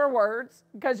listen to your words,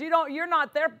 because you're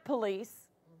not their police.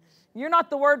 You're not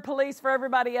the word police for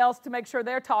everybody else to make sure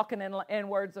they're talking in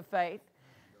words of faith.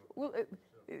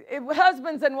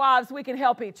 Husbands and wives, we can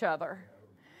help each other.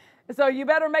 So you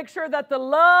better make sure that the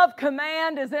love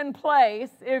command is in place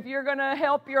if you're going to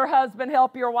help your husband,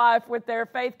 help your wife with their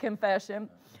faith confession.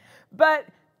 But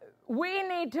we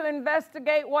need to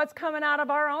investigate what's coming out of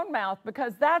our own mouth,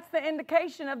 because that's the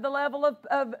indication of the level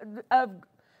of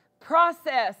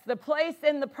process, the place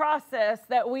in the process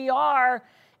that we are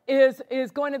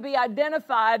is going to be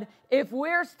identified. If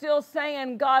we're still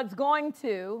saying God's going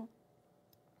to,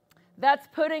 that's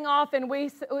putting off, and we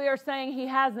are saying He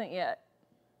hasn't yet.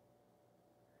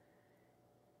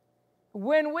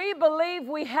 When we believe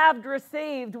we have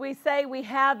received, we say we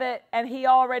have it and He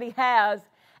already has,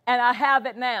 and I have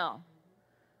it now.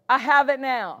 I have it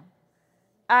now.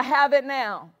 I have it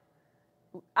now.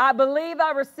 I believe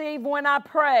I received when I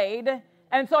prayed,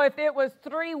 and so if it was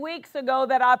 3 weeks ago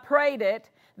that I prayed it,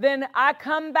 then I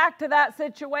come back to that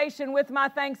situation with my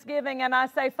thanksgiving and I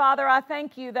say, Father, I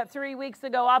thank You that 3 weeks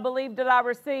ago I believed that I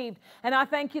received, and I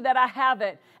thank You that I have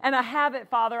it. And I have it,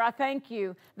 Father. I thank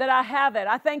You that I have it.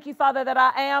 I thank You, Father, that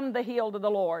I am the healed of the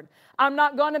Lord. I'm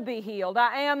not going to be healed.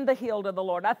 I am the healed of the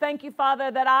Lord. I thank You, Father,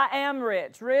 that I am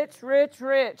rich, rich, rich,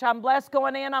 rich. I'm blessed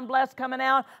going in. I'm blessed coming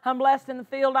out. I'm blessed in the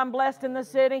field. I'm blessed in the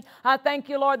city. I thank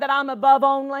You, Lord, that I'm above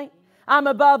only. I'm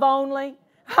above only.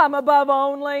 I'm above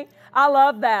only. I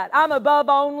love that. I'm above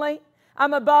only.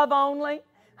 I'm above only.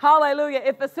 Hallelujah.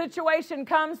 If a situation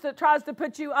comes that tries to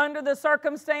put you under the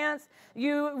circumstance,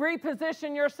 you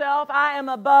reposition yourself. I am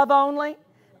above only.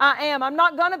 I am. I'm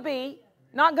not going to be.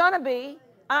 Not going to be.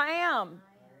 I am.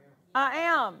 I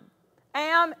am.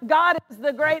 Am. God is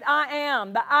the great I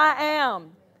am. The I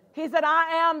am. He said,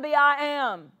 I am the I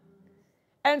am.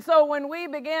 And so when we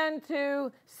begin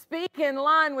to speak in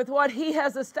line with what He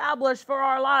has established for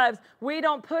our lives, we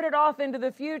don't put it off into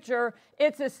the future.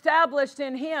 It's established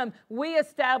in Him. We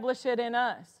establish it in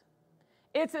us.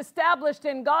 It's established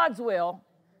in God's will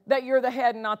that you're the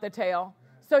head and not the tail.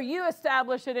 So you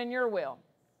establish it in your will.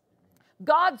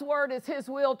 God's word is His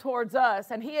will towards us,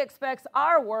 and He expects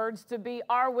our words to be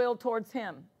our will towards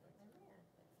Him.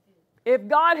 If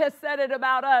God has said it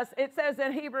about us, it says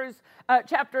in Hebrews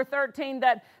chapter 13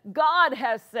 that God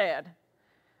has said,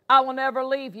 I will never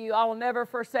leave you, I will never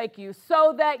forsake you,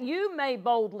 so that you may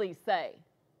boldly say.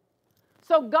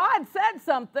 So God said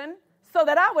something so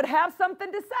that I would have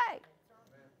something to say.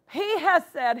 He has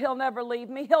said He'll never leave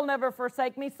me, He'll never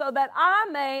forsake me, so that I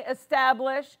may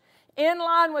establish in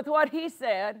line with what He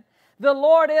said The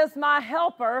Lord is my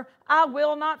helper. I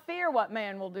will not fear what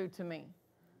man will do to me.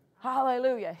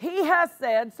 Hallelujah. He has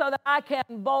said so that I can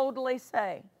boldly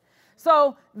say.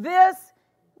 So this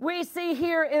we see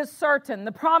here is certain.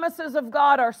 The promises of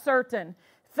God are certain.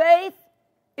 Faith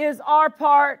is our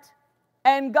part,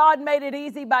 and God made it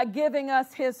easy by giving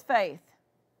us His faith.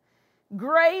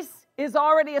 Grace is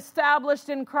already established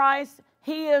in Christ.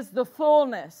 He is the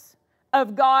fullness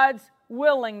of God's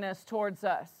willingness towards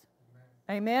us.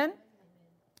 Amen?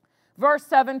 Verse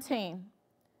 17.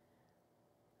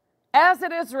 As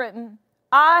it is written,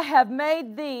 I have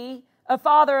made thee a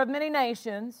father of many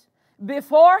nations,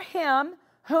 before him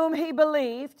whom he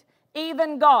believed,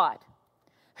 even God,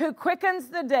 who quickens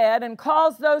the dead and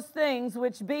calls those things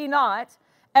which be not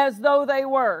as though they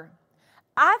were.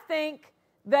 I think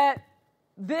that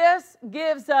this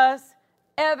gives us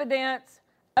evidence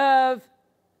of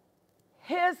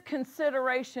his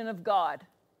consideration of God.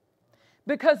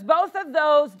 Because both of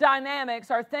those dynamics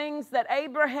are things that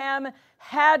Abraham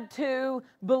had to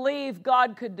believe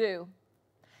God could do.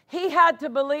 He had to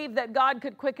believe that God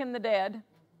could quicken the dead.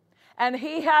 And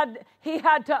he had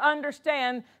to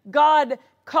understand God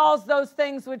calls those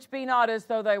things which be not as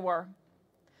though they were.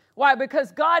 Why?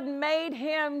 Because God made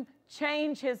him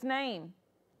change his name.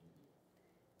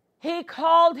 He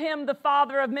called him the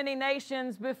father of many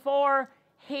nations before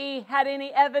he had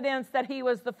any evidence that he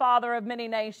was the father of many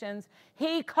nations.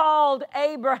 He called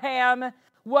Abraham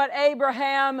what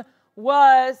Abraham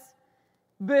was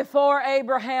before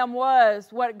Abraham was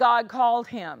what God called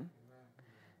him.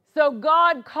 So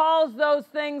God calls those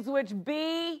things which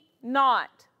be not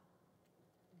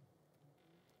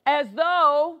as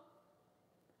though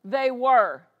they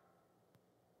were.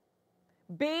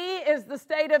 Be is the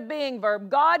state of being verb.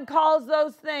 God calls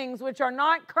those things which are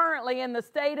not currently in the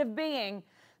state of being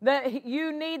that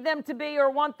you need them to be or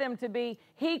want them to be.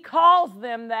 He calls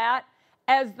them that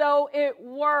as though it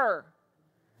were.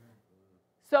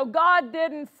 So God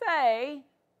didn't say,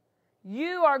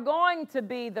 you are going to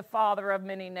be the father of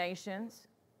many nations.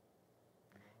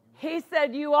 He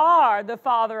said, you are the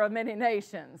father of many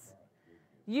nations.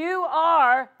 You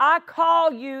are, I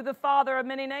call you the father of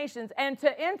many nations. And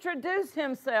to introduce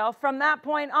himself from that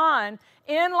point on,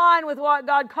 in line with what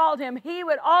God called him, he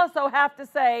would also have to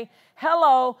say,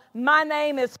 hello, my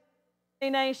name is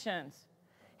many nations.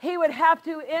 He would have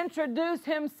to introduce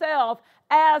himself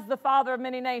as the father of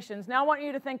many nations. Now I want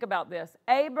you to think about this.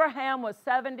 Abraham was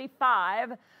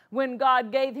 75 when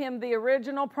God gave him the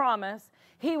original promise.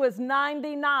 He was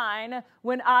 99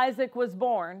 when Isaac was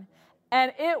born.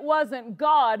 And it wasn't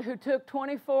God who took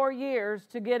 24 years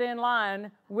to get in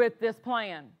line with this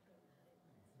plan.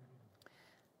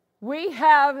 We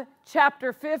have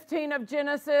chapter 15 of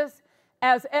Genesis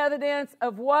as evidence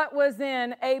of what was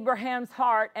in Abraham's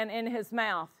heart and in his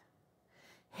mouth.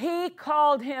 He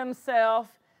called himself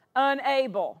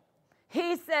unable.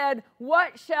 He said,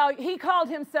 he called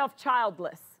himself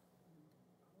childless.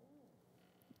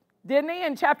 Didn't he?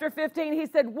 In chapter 15, he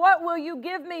said, what will you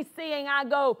give me seeing I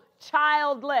go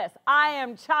childless? I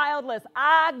am childless.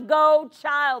 I go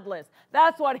childless.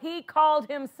 That's what he called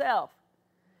himself.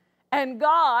 And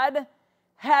God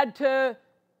had to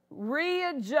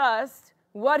readjust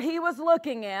what he was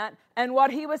looking at and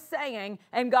what he was saying.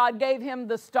 And God gave him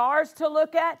the stars to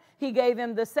look at. He gave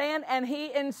him the sand. And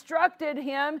he instructed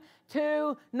him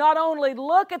to not only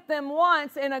look at them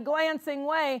once in a glancing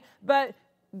way, but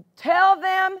tell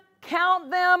them, count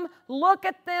them, look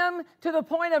at them to the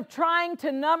point of trying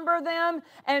to number them,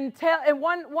 and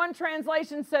one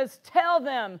translation says, tell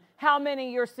them how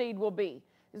many your seed will be.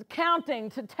 It's counting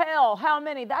to tell how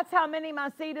many. That's how many my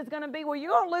seed is going to be. Well,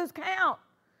 you're going to lose count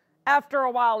after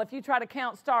a while if you try to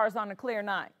count stars on a clear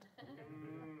night.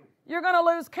 You're going to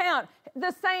lose count.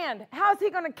 The sand. How's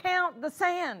he going to count the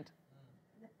sand?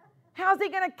 How's he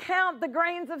going to count the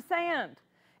grains of sand?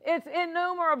 It's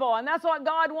innumerable, and that's what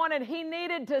God wanted. He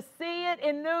needed to see it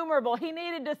innumerable. He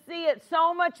needed to see it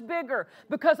so much bigger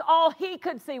because all he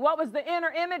could see, what was the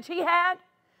inner image he had?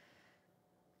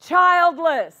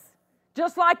 Childless.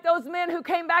 Just like those men who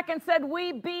came back and said,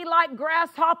 we be like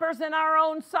grasshoppers in our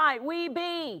own sight. We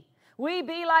be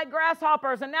like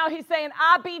grasshoppers. And now he's saying,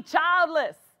 I be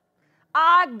childless.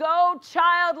 I go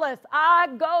childless. I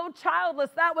go childless.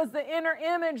 That was the inner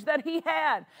image that he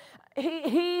had.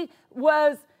 He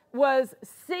was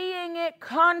seeing it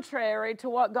contrary to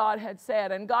what God had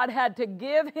said. And God had to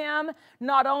give him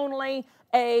not only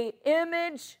an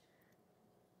image,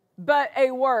 but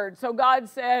a word. So God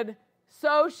said,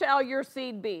 so shall your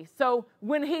seed be. So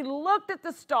when he looked at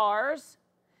the stars,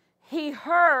 he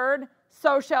heard,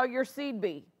 so shall your seed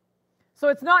be. So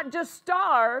it's not just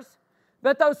stars,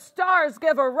 But those stars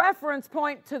give a reference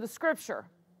point to the Scripture,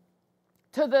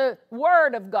 to the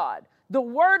Word of God. The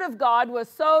Word of God was,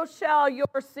 so shall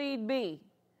your seed be.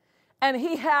 And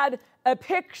he had a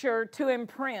picture to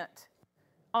imprint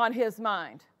on his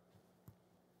mind.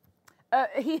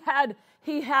 He had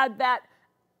that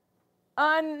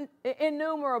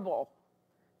innumerable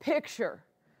picture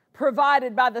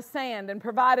provided by the sand and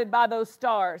provided by those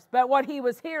stars. But what he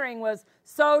was hearing was,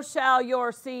 so shall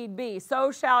your seed be,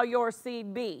 so shall your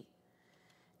seed be.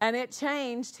 And it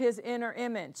changed his inner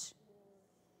image.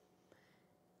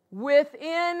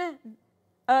 Within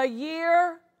a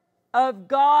year of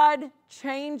God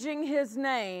changing his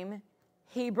name,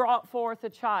 he brought forth a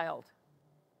child.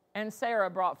 And Sarah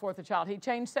brought forth a child. He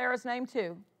changed Sarah's name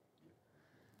too.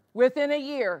 Within a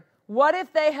year. What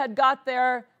if they had got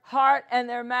their heart and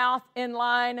their mouth in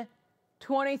line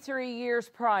 23 years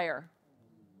prior?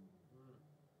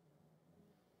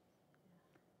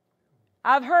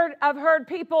 I've heard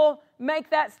people make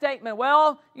that statement.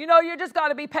 Well, you just got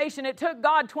to be patient. It took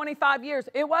God 25 years.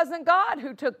 It wasn't God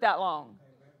who took that long.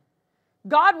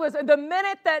 God was, the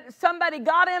minute that somebody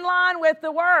got in line with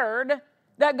the word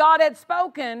that God had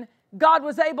spoken, God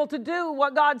was able to do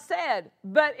what God said.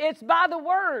 But it's by the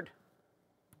word.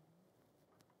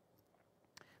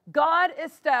 God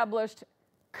established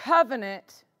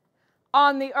covenant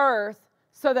on the earth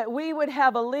so that we would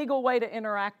have a legal way to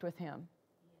interact with him.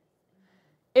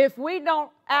 If we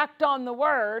don't act on the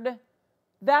word,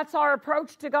 that's our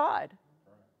approach to God.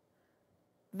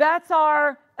 That's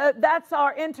our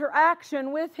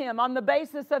interaction with him on the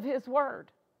basis of his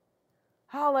word.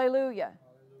 Hallelujah.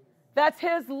 That's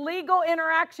his legal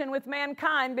interaction with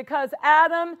mankind, because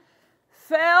Adam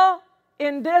fell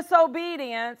in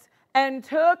disobedience and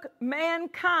took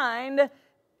mankind,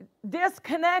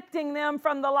 disconnecting them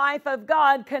from the life of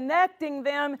God, connecting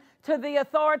them to the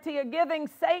authority of giving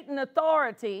Satan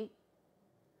authority,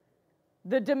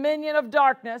 the dominion of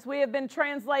darkness. We have been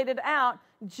translated out.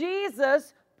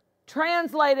 Jesus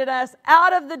translated us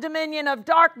out of the dominion of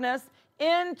darkness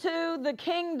into the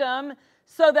kingdom,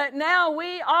 so that now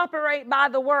we operate by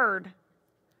the word.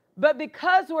 But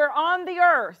because we're on the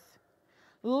earth,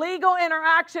 legal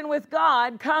interaction with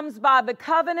God comes by the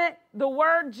covenant, the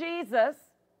word Jesus,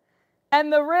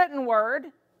 and the written word,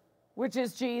 which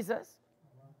is Jesus.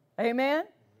 Amen?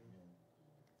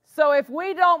 So if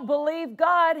we don't believe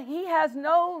God, he has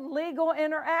no legal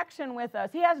interaction with us.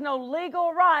 He has no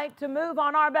legal right to move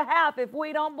on our behalf if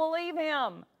we don't believe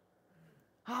him.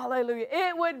 Hallelujah.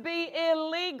 It would be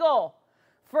illegal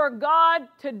for God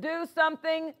to do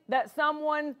something that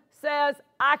someone says,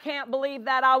 I can't believe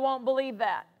that, I won't believe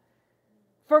that.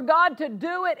 For God to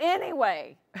do it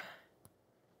anyway.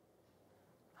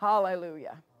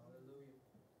 Hallelujah.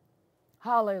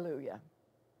 Hallelujah.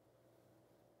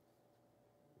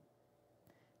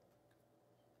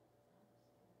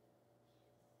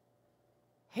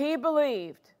 He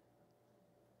believed.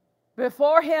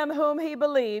 Before him whom he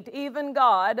believed, even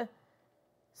God.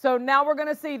 So now we're going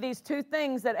to see these two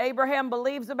things that Abraham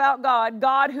believes about God.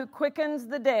 God who quickens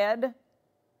the dead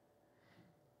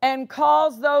and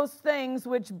calls those things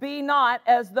which be not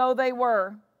as though they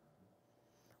were.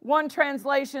 One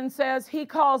translation says he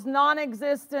calls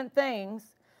non-existent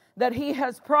things that he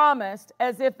has promised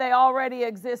as if they already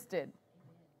existed.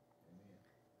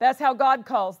 That's how God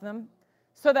calls them.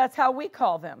 So that's how we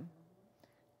call them.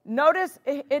 Notice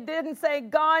it didn't say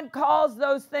God calls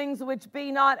those things which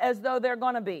be not as though they're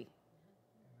going to be.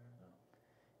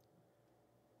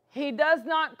 He does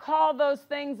not call those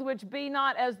things which be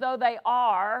not as though they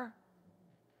are.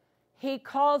 He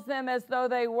calls them as though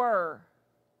they were.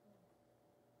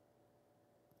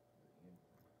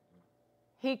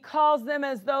 He calls them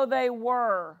as though they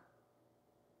were.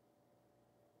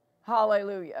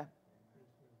 Hallelujah.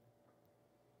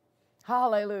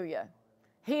 Hallelujah.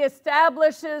 He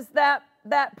establishes that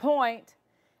point,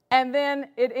 and then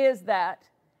it is that.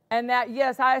 And that,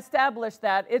 yes, I established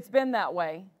that. It's been that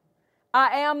way.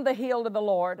 I am the healed of the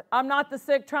Lord. I'm not the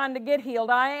sick trying to get healed.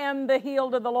 I am the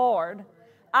healed of the Lord.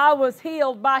 I was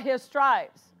healed by his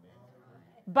stripes.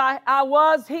 I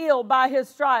was healed by his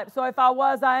stripes. So if I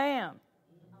was, I am.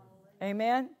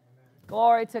 Amen?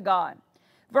 Glory to God.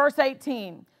 Verse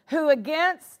 18. Who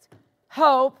against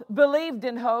hope believed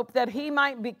in hope that he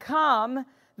might become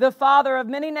the father of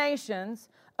many nations,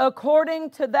 according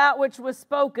to that which was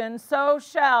spoken, so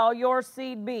shall your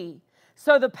seed be.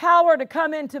 So the power to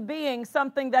come into being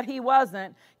something that he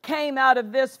wasn't came out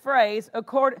of this phrase,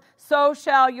 so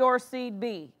shall your seed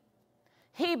be.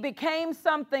 He became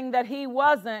something that he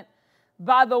wasn't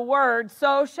by the word,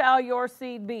 so shall your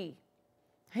seed be.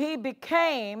 He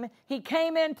came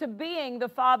into being the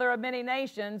father of many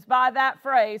nations by that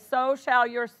phrase, so shall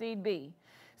your seed be.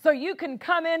 So you can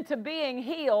come into being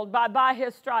healed by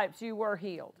his stripes you were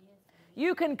healed.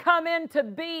 You can come into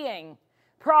being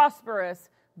prosperous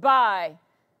by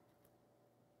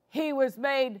he was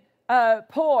made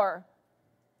poor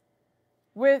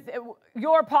with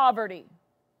your poverty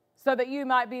so that you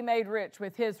might be made rich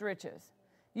with his riches.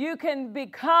 You can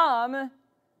become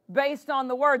based on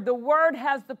the Word. The Word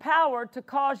has the power to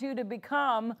cause you to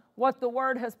become what the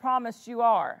Word has promised you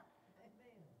are.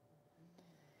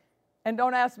 And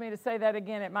don't ask me to say that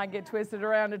again. It might get twisted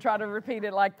around to try to repeat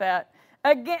it like that.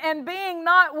 Again, and being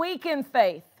not weak in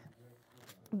faith.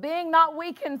 Being not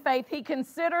weak in faith, he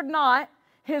considered not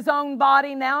his own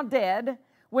body now dead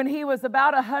when he was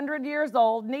about 100 years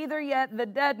old, neither yet the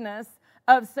deadness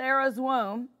of Sarah's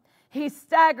womb. He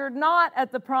staggered not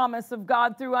at the promise of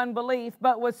God through unbelief,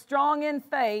 but was strong in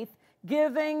faith,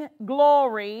 giving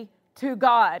glory to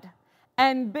God,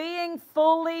 and being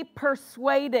fully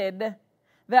persuaded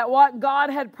that what God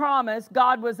had promised,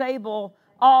 God was able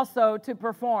also to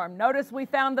perform. Notice we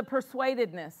found the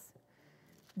persuadedness.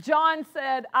 John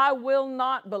said, I will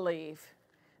not believe.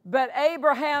 But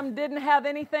Abraham didn't have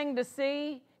anything to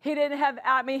see. He didn't have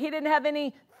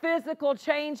any physical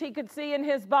change he could see in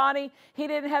his body. He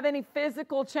didn't have any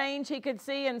physical change he could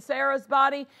see in Sarah's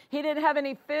body. He didn't have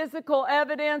any physical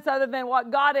evidence other than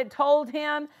what God had told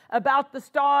him about the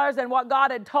stars and what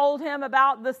God had told him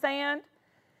about the sand.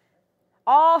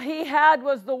 All he had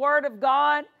was the Word of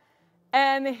God,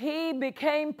 and he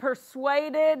became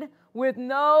persuaded with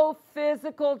no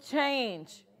physical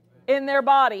change in their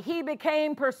body. He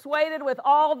became persuaded with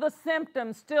all the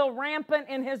symptoms still rampant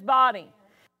in his body.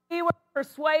 He was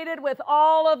persuaded with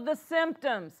all of the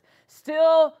symptoms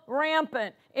still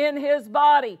rampant in his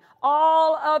body.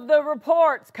 All of the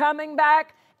reports coming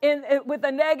back with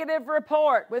a negative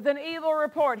report, with an evil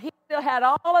report. He still had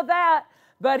all of that,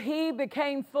 but he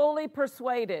became fully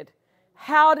persuaded.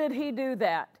 How did he do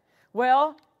that?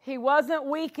 Well, he wasn't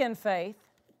weak in faith.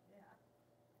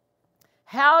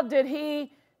 How did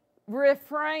he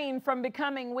refrain from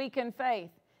becoming weak in faith?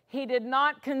 He did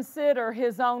not consider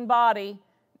his own body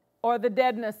or the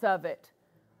deadness of it,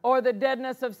 or the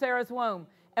deadness of Sarah's womb.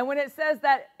 And when it says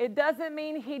that, it doesn't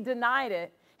mean he denied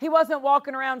it. He wasn't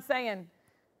walking around saying,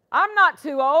 I'm not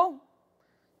too old.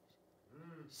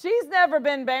 She's never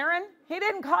been barren. He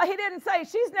didn't say,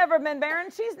 she's never been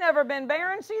barren. She's never been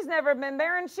barren. She's never been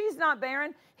barren. She's not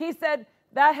barren. He said,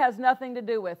 that has nothing to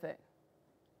do with it.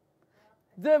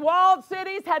 The walled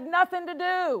cities had nothing to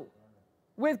do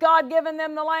with God giving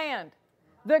them the land.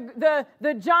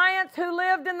 The giants who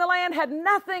lived in the land had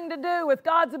nothing to do with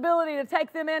God's ability to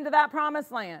take them into that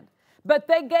promised land. But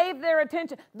they gave their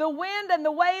attention. The wind and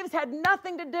the waves had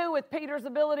nothing to do with Peter's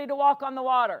ability to walk on the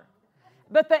water.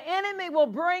 But the enemy will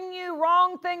bring you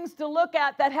wrong things to look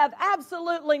at that have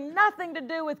absolutely nothing to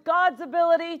do with God's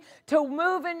ability to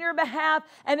move in your behalf.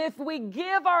 And if we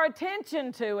give our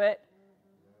attention to it,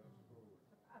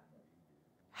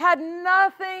 had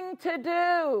nothing to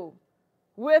do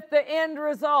with the end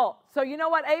result. So you know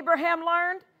what Abraham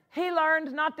learned? He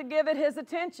learned not to give it his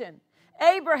attention.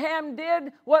 Abraham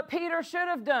did what Peter should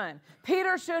have done.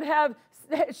 Peter should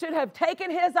have taken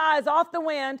his eyes off the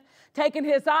wind, taken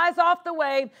his eyes off the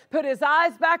wave, put his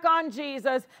eyes back on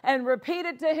Jesus, and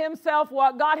repeated to himself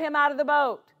what got him out of the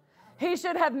boat. He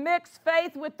should have mixed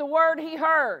faith with the word he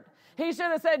heard. He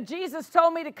should have said, Jesus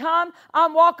told me to come.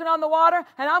 I'm walking on the water,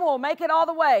 and I'm going to make it all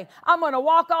the way. I'm going to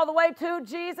walk all the way to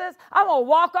Jesus. I'm going to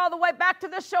walk all the way back to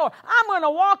the shore. I'm going to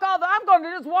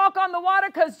just walk on the water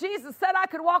because Jesus said I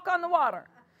could walk on the water.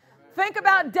 Think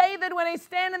about David when he's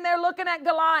standing there looking at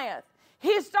Goliath.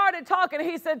 He started talking.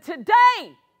 He said,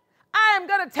 today I am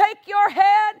going to take your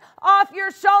head off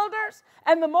your shoulders.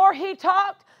 And the more he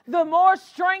talked, the more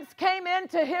strength came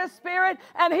into his spirit.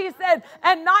 And he said,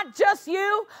 and not just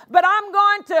you, but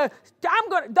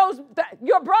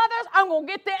your brothers, I'm going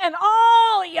to get there, and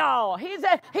all y'all. He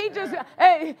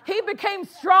became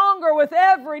stronger with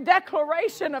every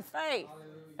declaration of faith.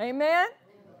 Amen.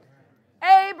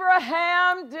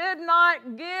 Abraham did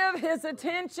not give his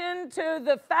attention to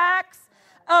the facts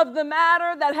of the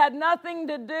matter that had nothing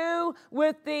to do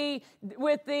with the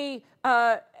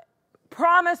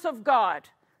promise of God,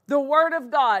 the Word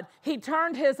of God. He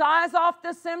turned his eyes off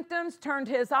the symptoms, turned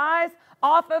his eyes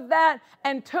off of that,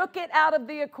 and took it out of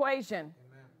the equation.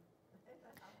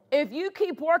 Amen. If you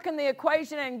keep working the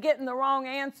equation and getting the wrong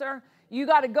answer, you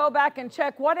got to go back and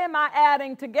check, what am I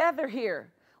adding together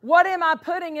here? What am I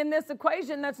putting in this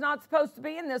equation that's not supposed to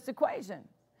be in this equation?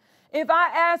 If I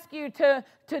ask you to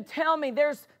tell me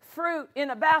there's fruit in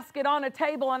a basket on a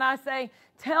table and I say,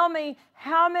 tell me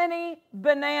how many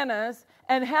bananas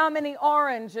and how many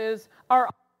oranges are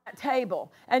on that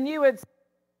table? And you would say,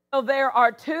 well, there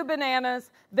are 2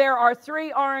 bananas, there are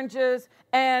 3 oranges,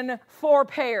 and 4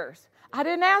 pears. I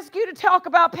didn't ask you to talk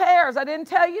about pears. I didn't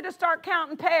tell you to start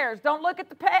counting pears. Don't look at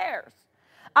the pears.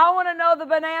 I want to know the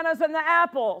bananas and the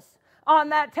apples on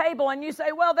that table. And you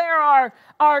say, well, there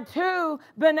are 2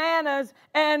 bananas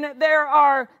and there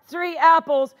are 3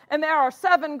 apples and there are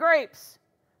 7 grapes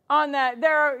on that.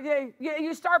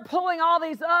 You start pulling all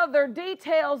these other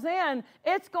details in,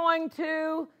 it's going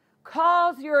to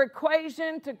cause your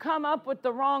equation to come up with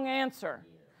the wrong answer.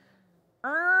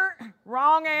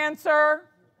 Wrong answer.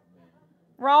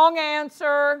 Wrong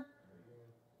answer.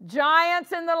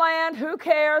 Giants in the land, who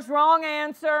cares? Wrong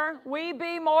answer. We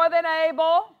be more than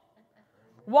able.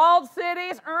 Walled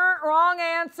cities, wrong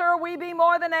answer. We be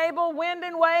more than able. Wind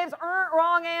and waves,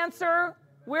 wrong answer.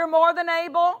 We're more than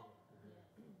able.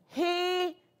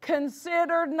 He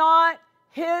considered not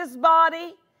his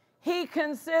body. He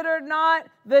considered not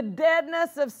the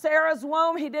deadness of Sarah's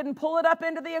womb. He didn't pull it up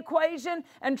into the equation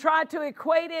and try to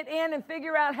equate it in and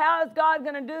figure out how is God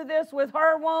going to do this with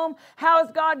her womb? How is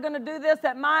God going to do this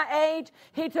at my age?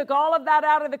 He took all of that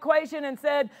out of the equation and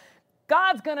said,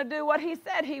 God's going to do what he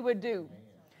said he would do.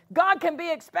 God can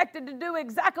be expected to do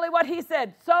exactly what he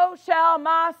said. So shall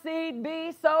my seed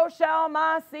be, so shall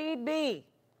my seed be.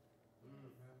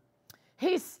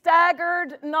 He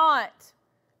staggered not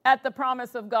at the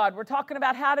promise of God. We're talking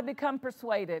about how to become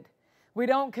persuaded. We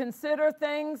don't consider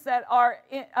things that are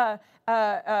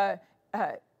not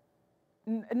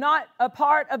a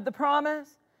part of the promise.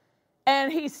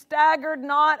 And he staggered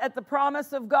not at the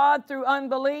promise of God through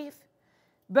unbelief,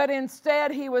 but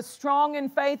instead he was strong in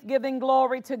faith, giving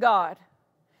glory to God.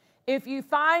 If you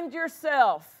find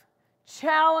yourself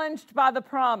challenged by the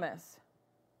promise,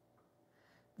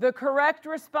 the correct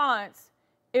response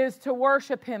is to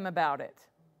worship him about it.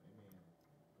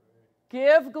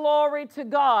 Give glory to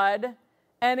God,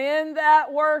 and in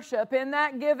that worship, in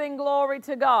that giving glory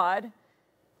to God,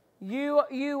 you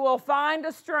will find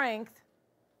a strength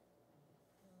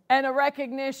and a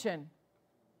recognition.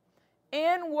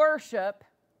 In worship,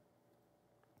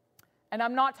 and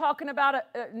I'm not talking about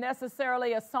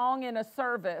necessarily a song in a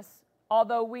service,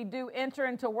 although we do enter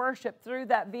into worship through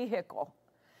that vehicle.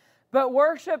 But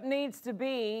worship needs to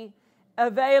be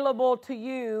available to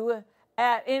you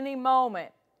at any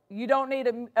moment. You don't need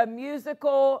a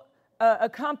musical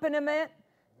accompaniment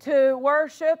to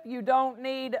worship. You don't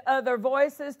need other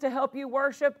voices to help you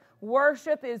worship.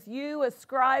 Worship is you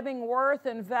ascribing worth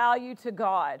and value to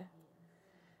God.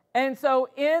 And so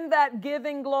in that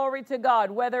giving glory to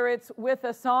God, whether it's with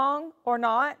a song or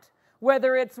not,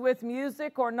 whether it's with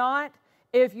music or not,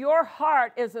 if your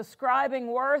heart is ascribing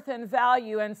worth and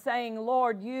value and saying,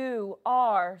 Lord, you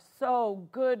are so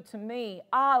good to me.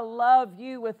 I love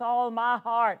you with all my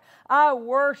heart. I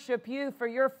worship you for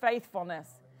your faithfulness.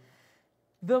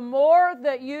 The more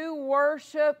that you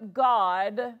worship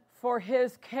God for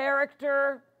his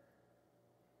character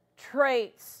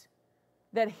traits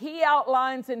that he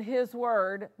outlines in his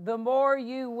word, the more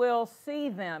you will see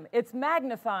them. It's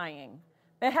magnifying.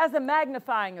 It has a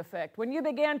magnifying effect. When you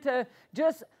begin to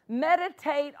just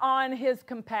meditate on his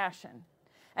compassion,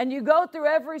 and you go through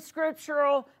every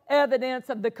scriptural evidence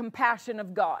of the compassion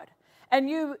of God, and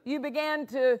you began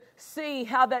to see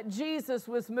how that Jesus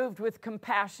was moved with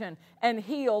compassion and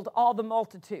healed all the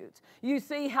multitudes. You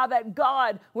see how that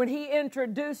God, when he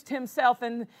introduced himself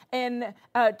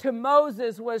to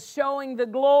Moses, was showing the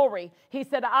glory. He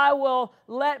said, I will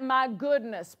let my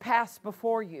goodness pass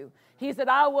before you. He said,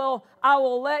 I will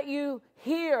let you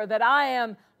hear that I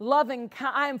am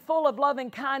full of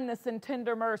loving kindness and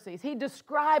tender mercies. He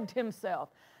described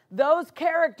himself. Those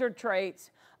character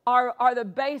traits are the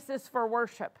basis for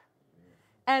worship.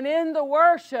 And in the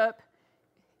worship,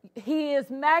 he is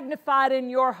magnified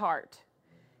in your heart.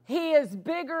 He is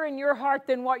bigger in your heart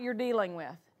than what you're dealing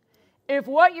with. If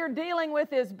what you're dealing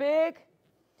with is big,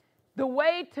 the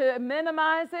way to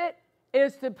minimize it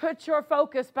is to put your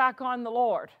focus back on the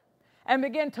Lord and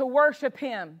begin to worship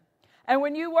him. And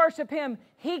when you worship him,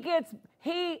 he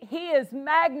is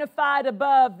magnified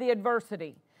above the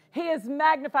adversity. He is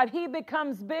magnified. He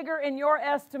becomes bigger in your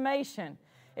estimation.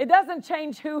 It doesn't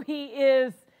change who he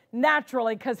is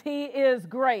naturally, because he is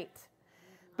great.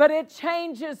 But it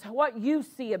changes what you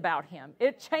see about him.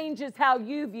 It changes how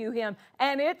you view him,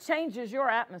 and it changes your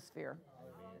atmosphere.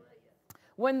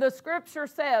 When the scripture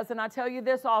says, and I tell you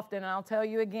this often, and I'll tell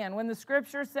you again, when the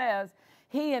scripture says,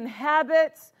 he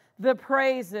inhabits the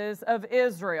praises of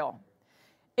Israel.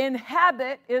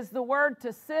 Inhabit is the word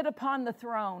to sit upon the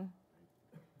throne.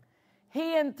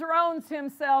 He enthrones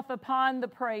himself upon the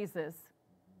praises.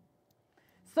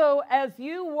 So as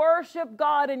you worship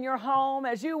God in your home,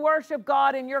 as you worship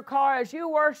God in your car, as you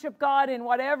worship God in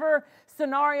whatever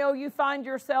scenario you find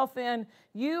yourself in,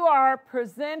 you are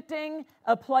presenting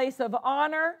a place of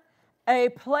honor, a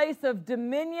place of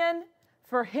dominion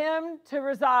for Him to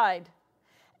reside.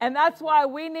 And that's why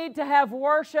we need to have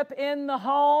worship in the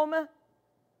home.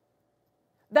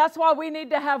 That's why we need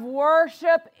to have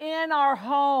worship in our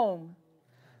home.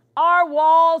 Our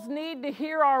walls need to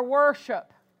hear our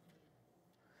worship.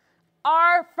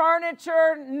 Our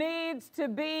furniture needs to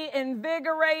be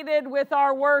invigorated with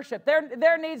our worship.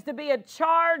 There needs to be a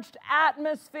charged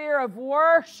atmosphere of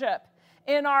worship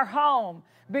in our home,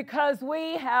 because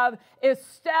we have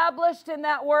established in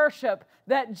that worship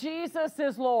that Jesus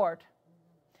is Lord.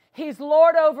 He's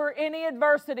Lord over any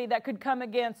adversity that could come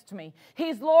against me.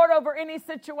 He's Lord over any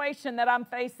situation that I'm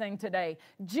facing today.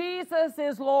 Jesus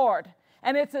is Lord.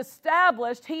 And it's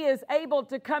established. He is able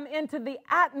to come into the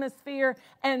atmosphere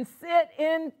and sit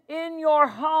in your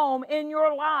home, in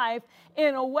your life,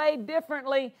 in a way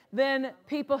differently than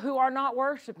people who are not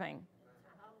worshiping.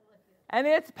 And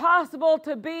it's possible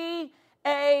to be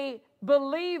a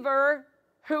believer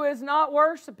who is not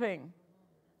worshiping.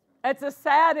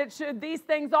 These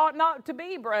things ought not to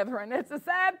be, brethren. It's a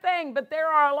sad thing, but there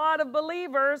are a lot of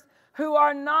believers who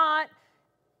are not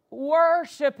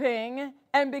worshiping,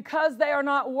 and because they are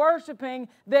not worshiping,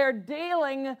 they're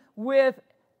dealing with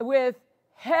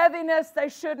heaviness they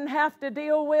shouldn't have to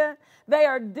deal with. They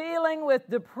are dealing with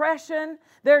depression.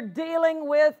 They're dealing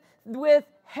with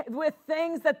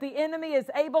things that the enemy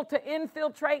is able to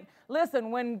infiltrate.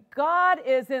 Listen, when God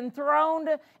is enthroned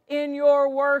in your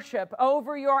worship,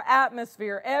 over your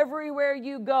atmosphere, everywhere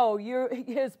you go,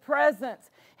 His presence,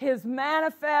 His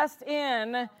manifest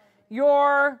in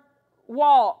your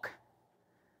walk,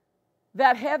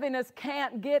 that heaviness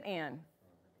can't get in.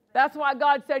 That's why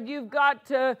God said you've got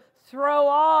to throw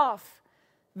off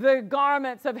the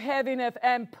garments of heaviness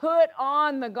and put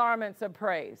on the garments of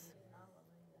praise.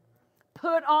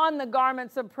 Put on the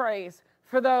garments of praise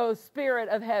for those spirit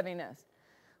of heaviness.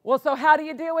 Well, so how do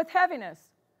you deal with heaviness?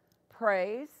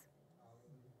 Praise.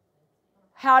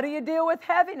 How do you deal with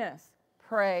heaviness?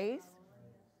 Praise.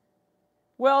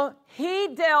 Well,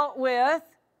 He dealt with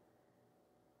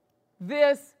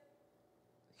this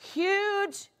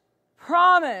huge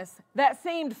promise that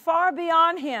seemed far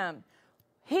beyond Him.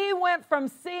 He went from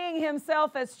seeing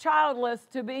Himself as childless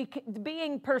to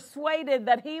being persuaded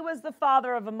that He was the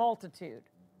father of a multitude,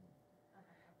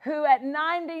 who at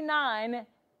 99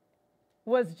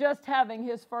 was just having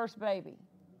his first baby.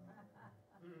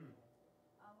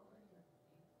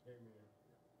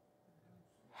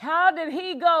 How did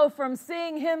He go from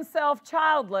seeing Himself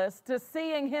childless to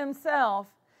seeing Himself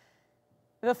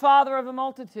the father of a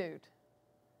multitude?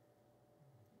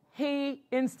 He,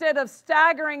 instead of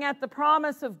staggering at the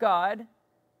promise of God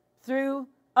through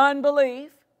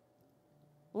unbelief,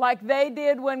 like they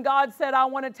did when God said, I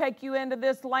want to take you into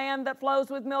this land that flows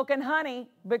with milk and honey,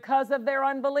 because of their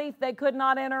unbelief, they could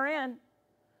not enter in.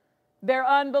 Their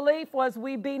unbelief was,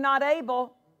 we be not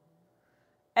able.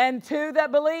 And two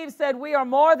that believed said, we are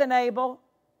more than able.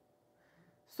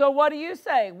 So what do you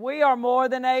say? We are more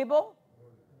than able.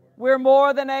 We're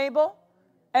more than able.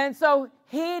 And so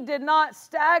He did not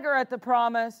stagger at the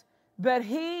promise, but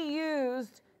He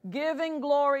used giving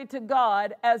glory to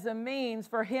God as a means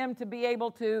for Him to be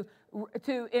able to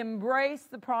embrace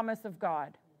the promise of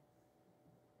God.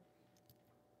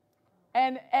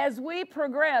 And as we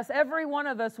progress, every one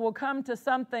of us will come to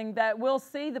something that we'll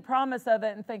see the promise of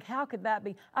it and think, how could that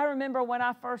be? I remember when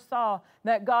I first saw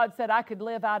that God said I could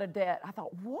live out of debt. I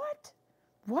thought, what?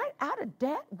 What? Out of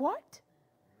debt? What?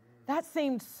 That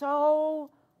seemed so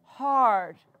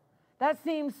hard. That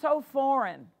seemed so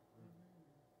foreign.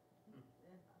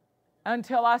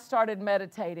 Until I started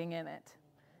meditating in it.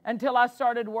 Until I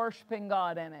started worshiping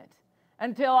God in it.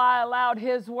 Until I allowed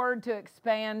His Word to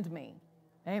expand me.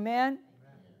 Amen?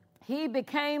 He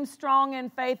became strong in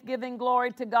faith, giving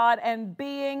glory to God and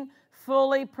being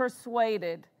fully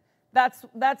persuaded. That's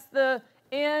the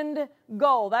end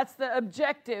goal. That's the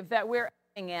objective that we're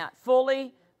aiming at.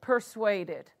 Fully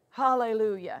persuaded.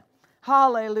 Hallelujah.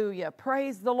 Hallelujah.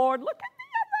 Praise the Lord. Look at me,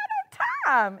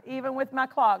 I'm right on time. Even with my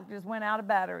clock, just went out of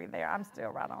battery there. I'm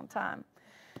still right on time.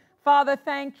 Father,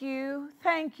 thank you.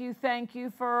 Thank you, thank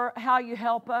you for how you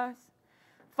help us.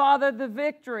 Father, the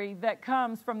victory that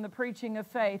comes from the preaching of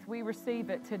faith, we receive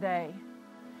it today.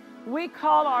 We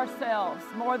call ourselves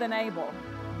more than able.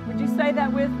 Would you say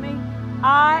that with me?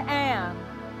 I am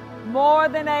more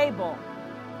than able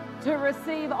to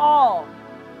receive all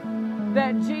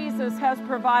that Jesus has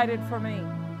provided for me.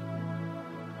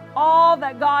 all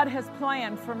that God has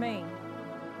planned for me.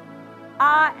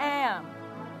 I am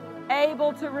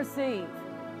able to receive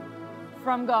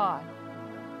from God.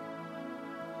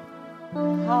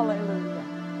 Hallelujah.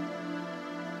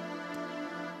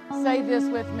 Say this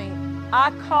with me.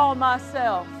 I call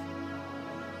myself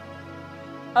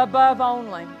above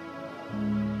only.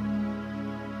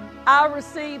 I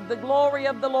receive the glory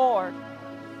of the Lord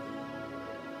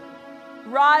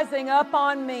rising up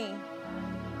on me.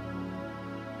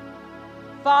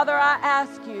 Father, I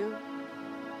ask you,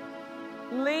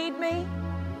 lead me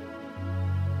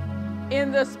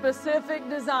in the specific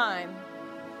design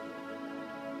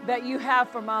that you have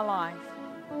for my life.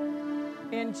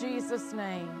 In Jesus'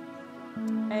 name,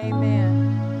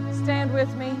 amen. Stand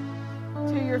with me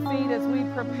to your feet as we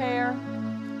prepare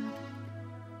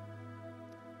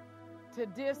to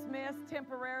dismiss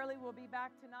temporarily. We'll be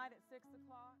back tonight at 6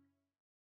 o'clock.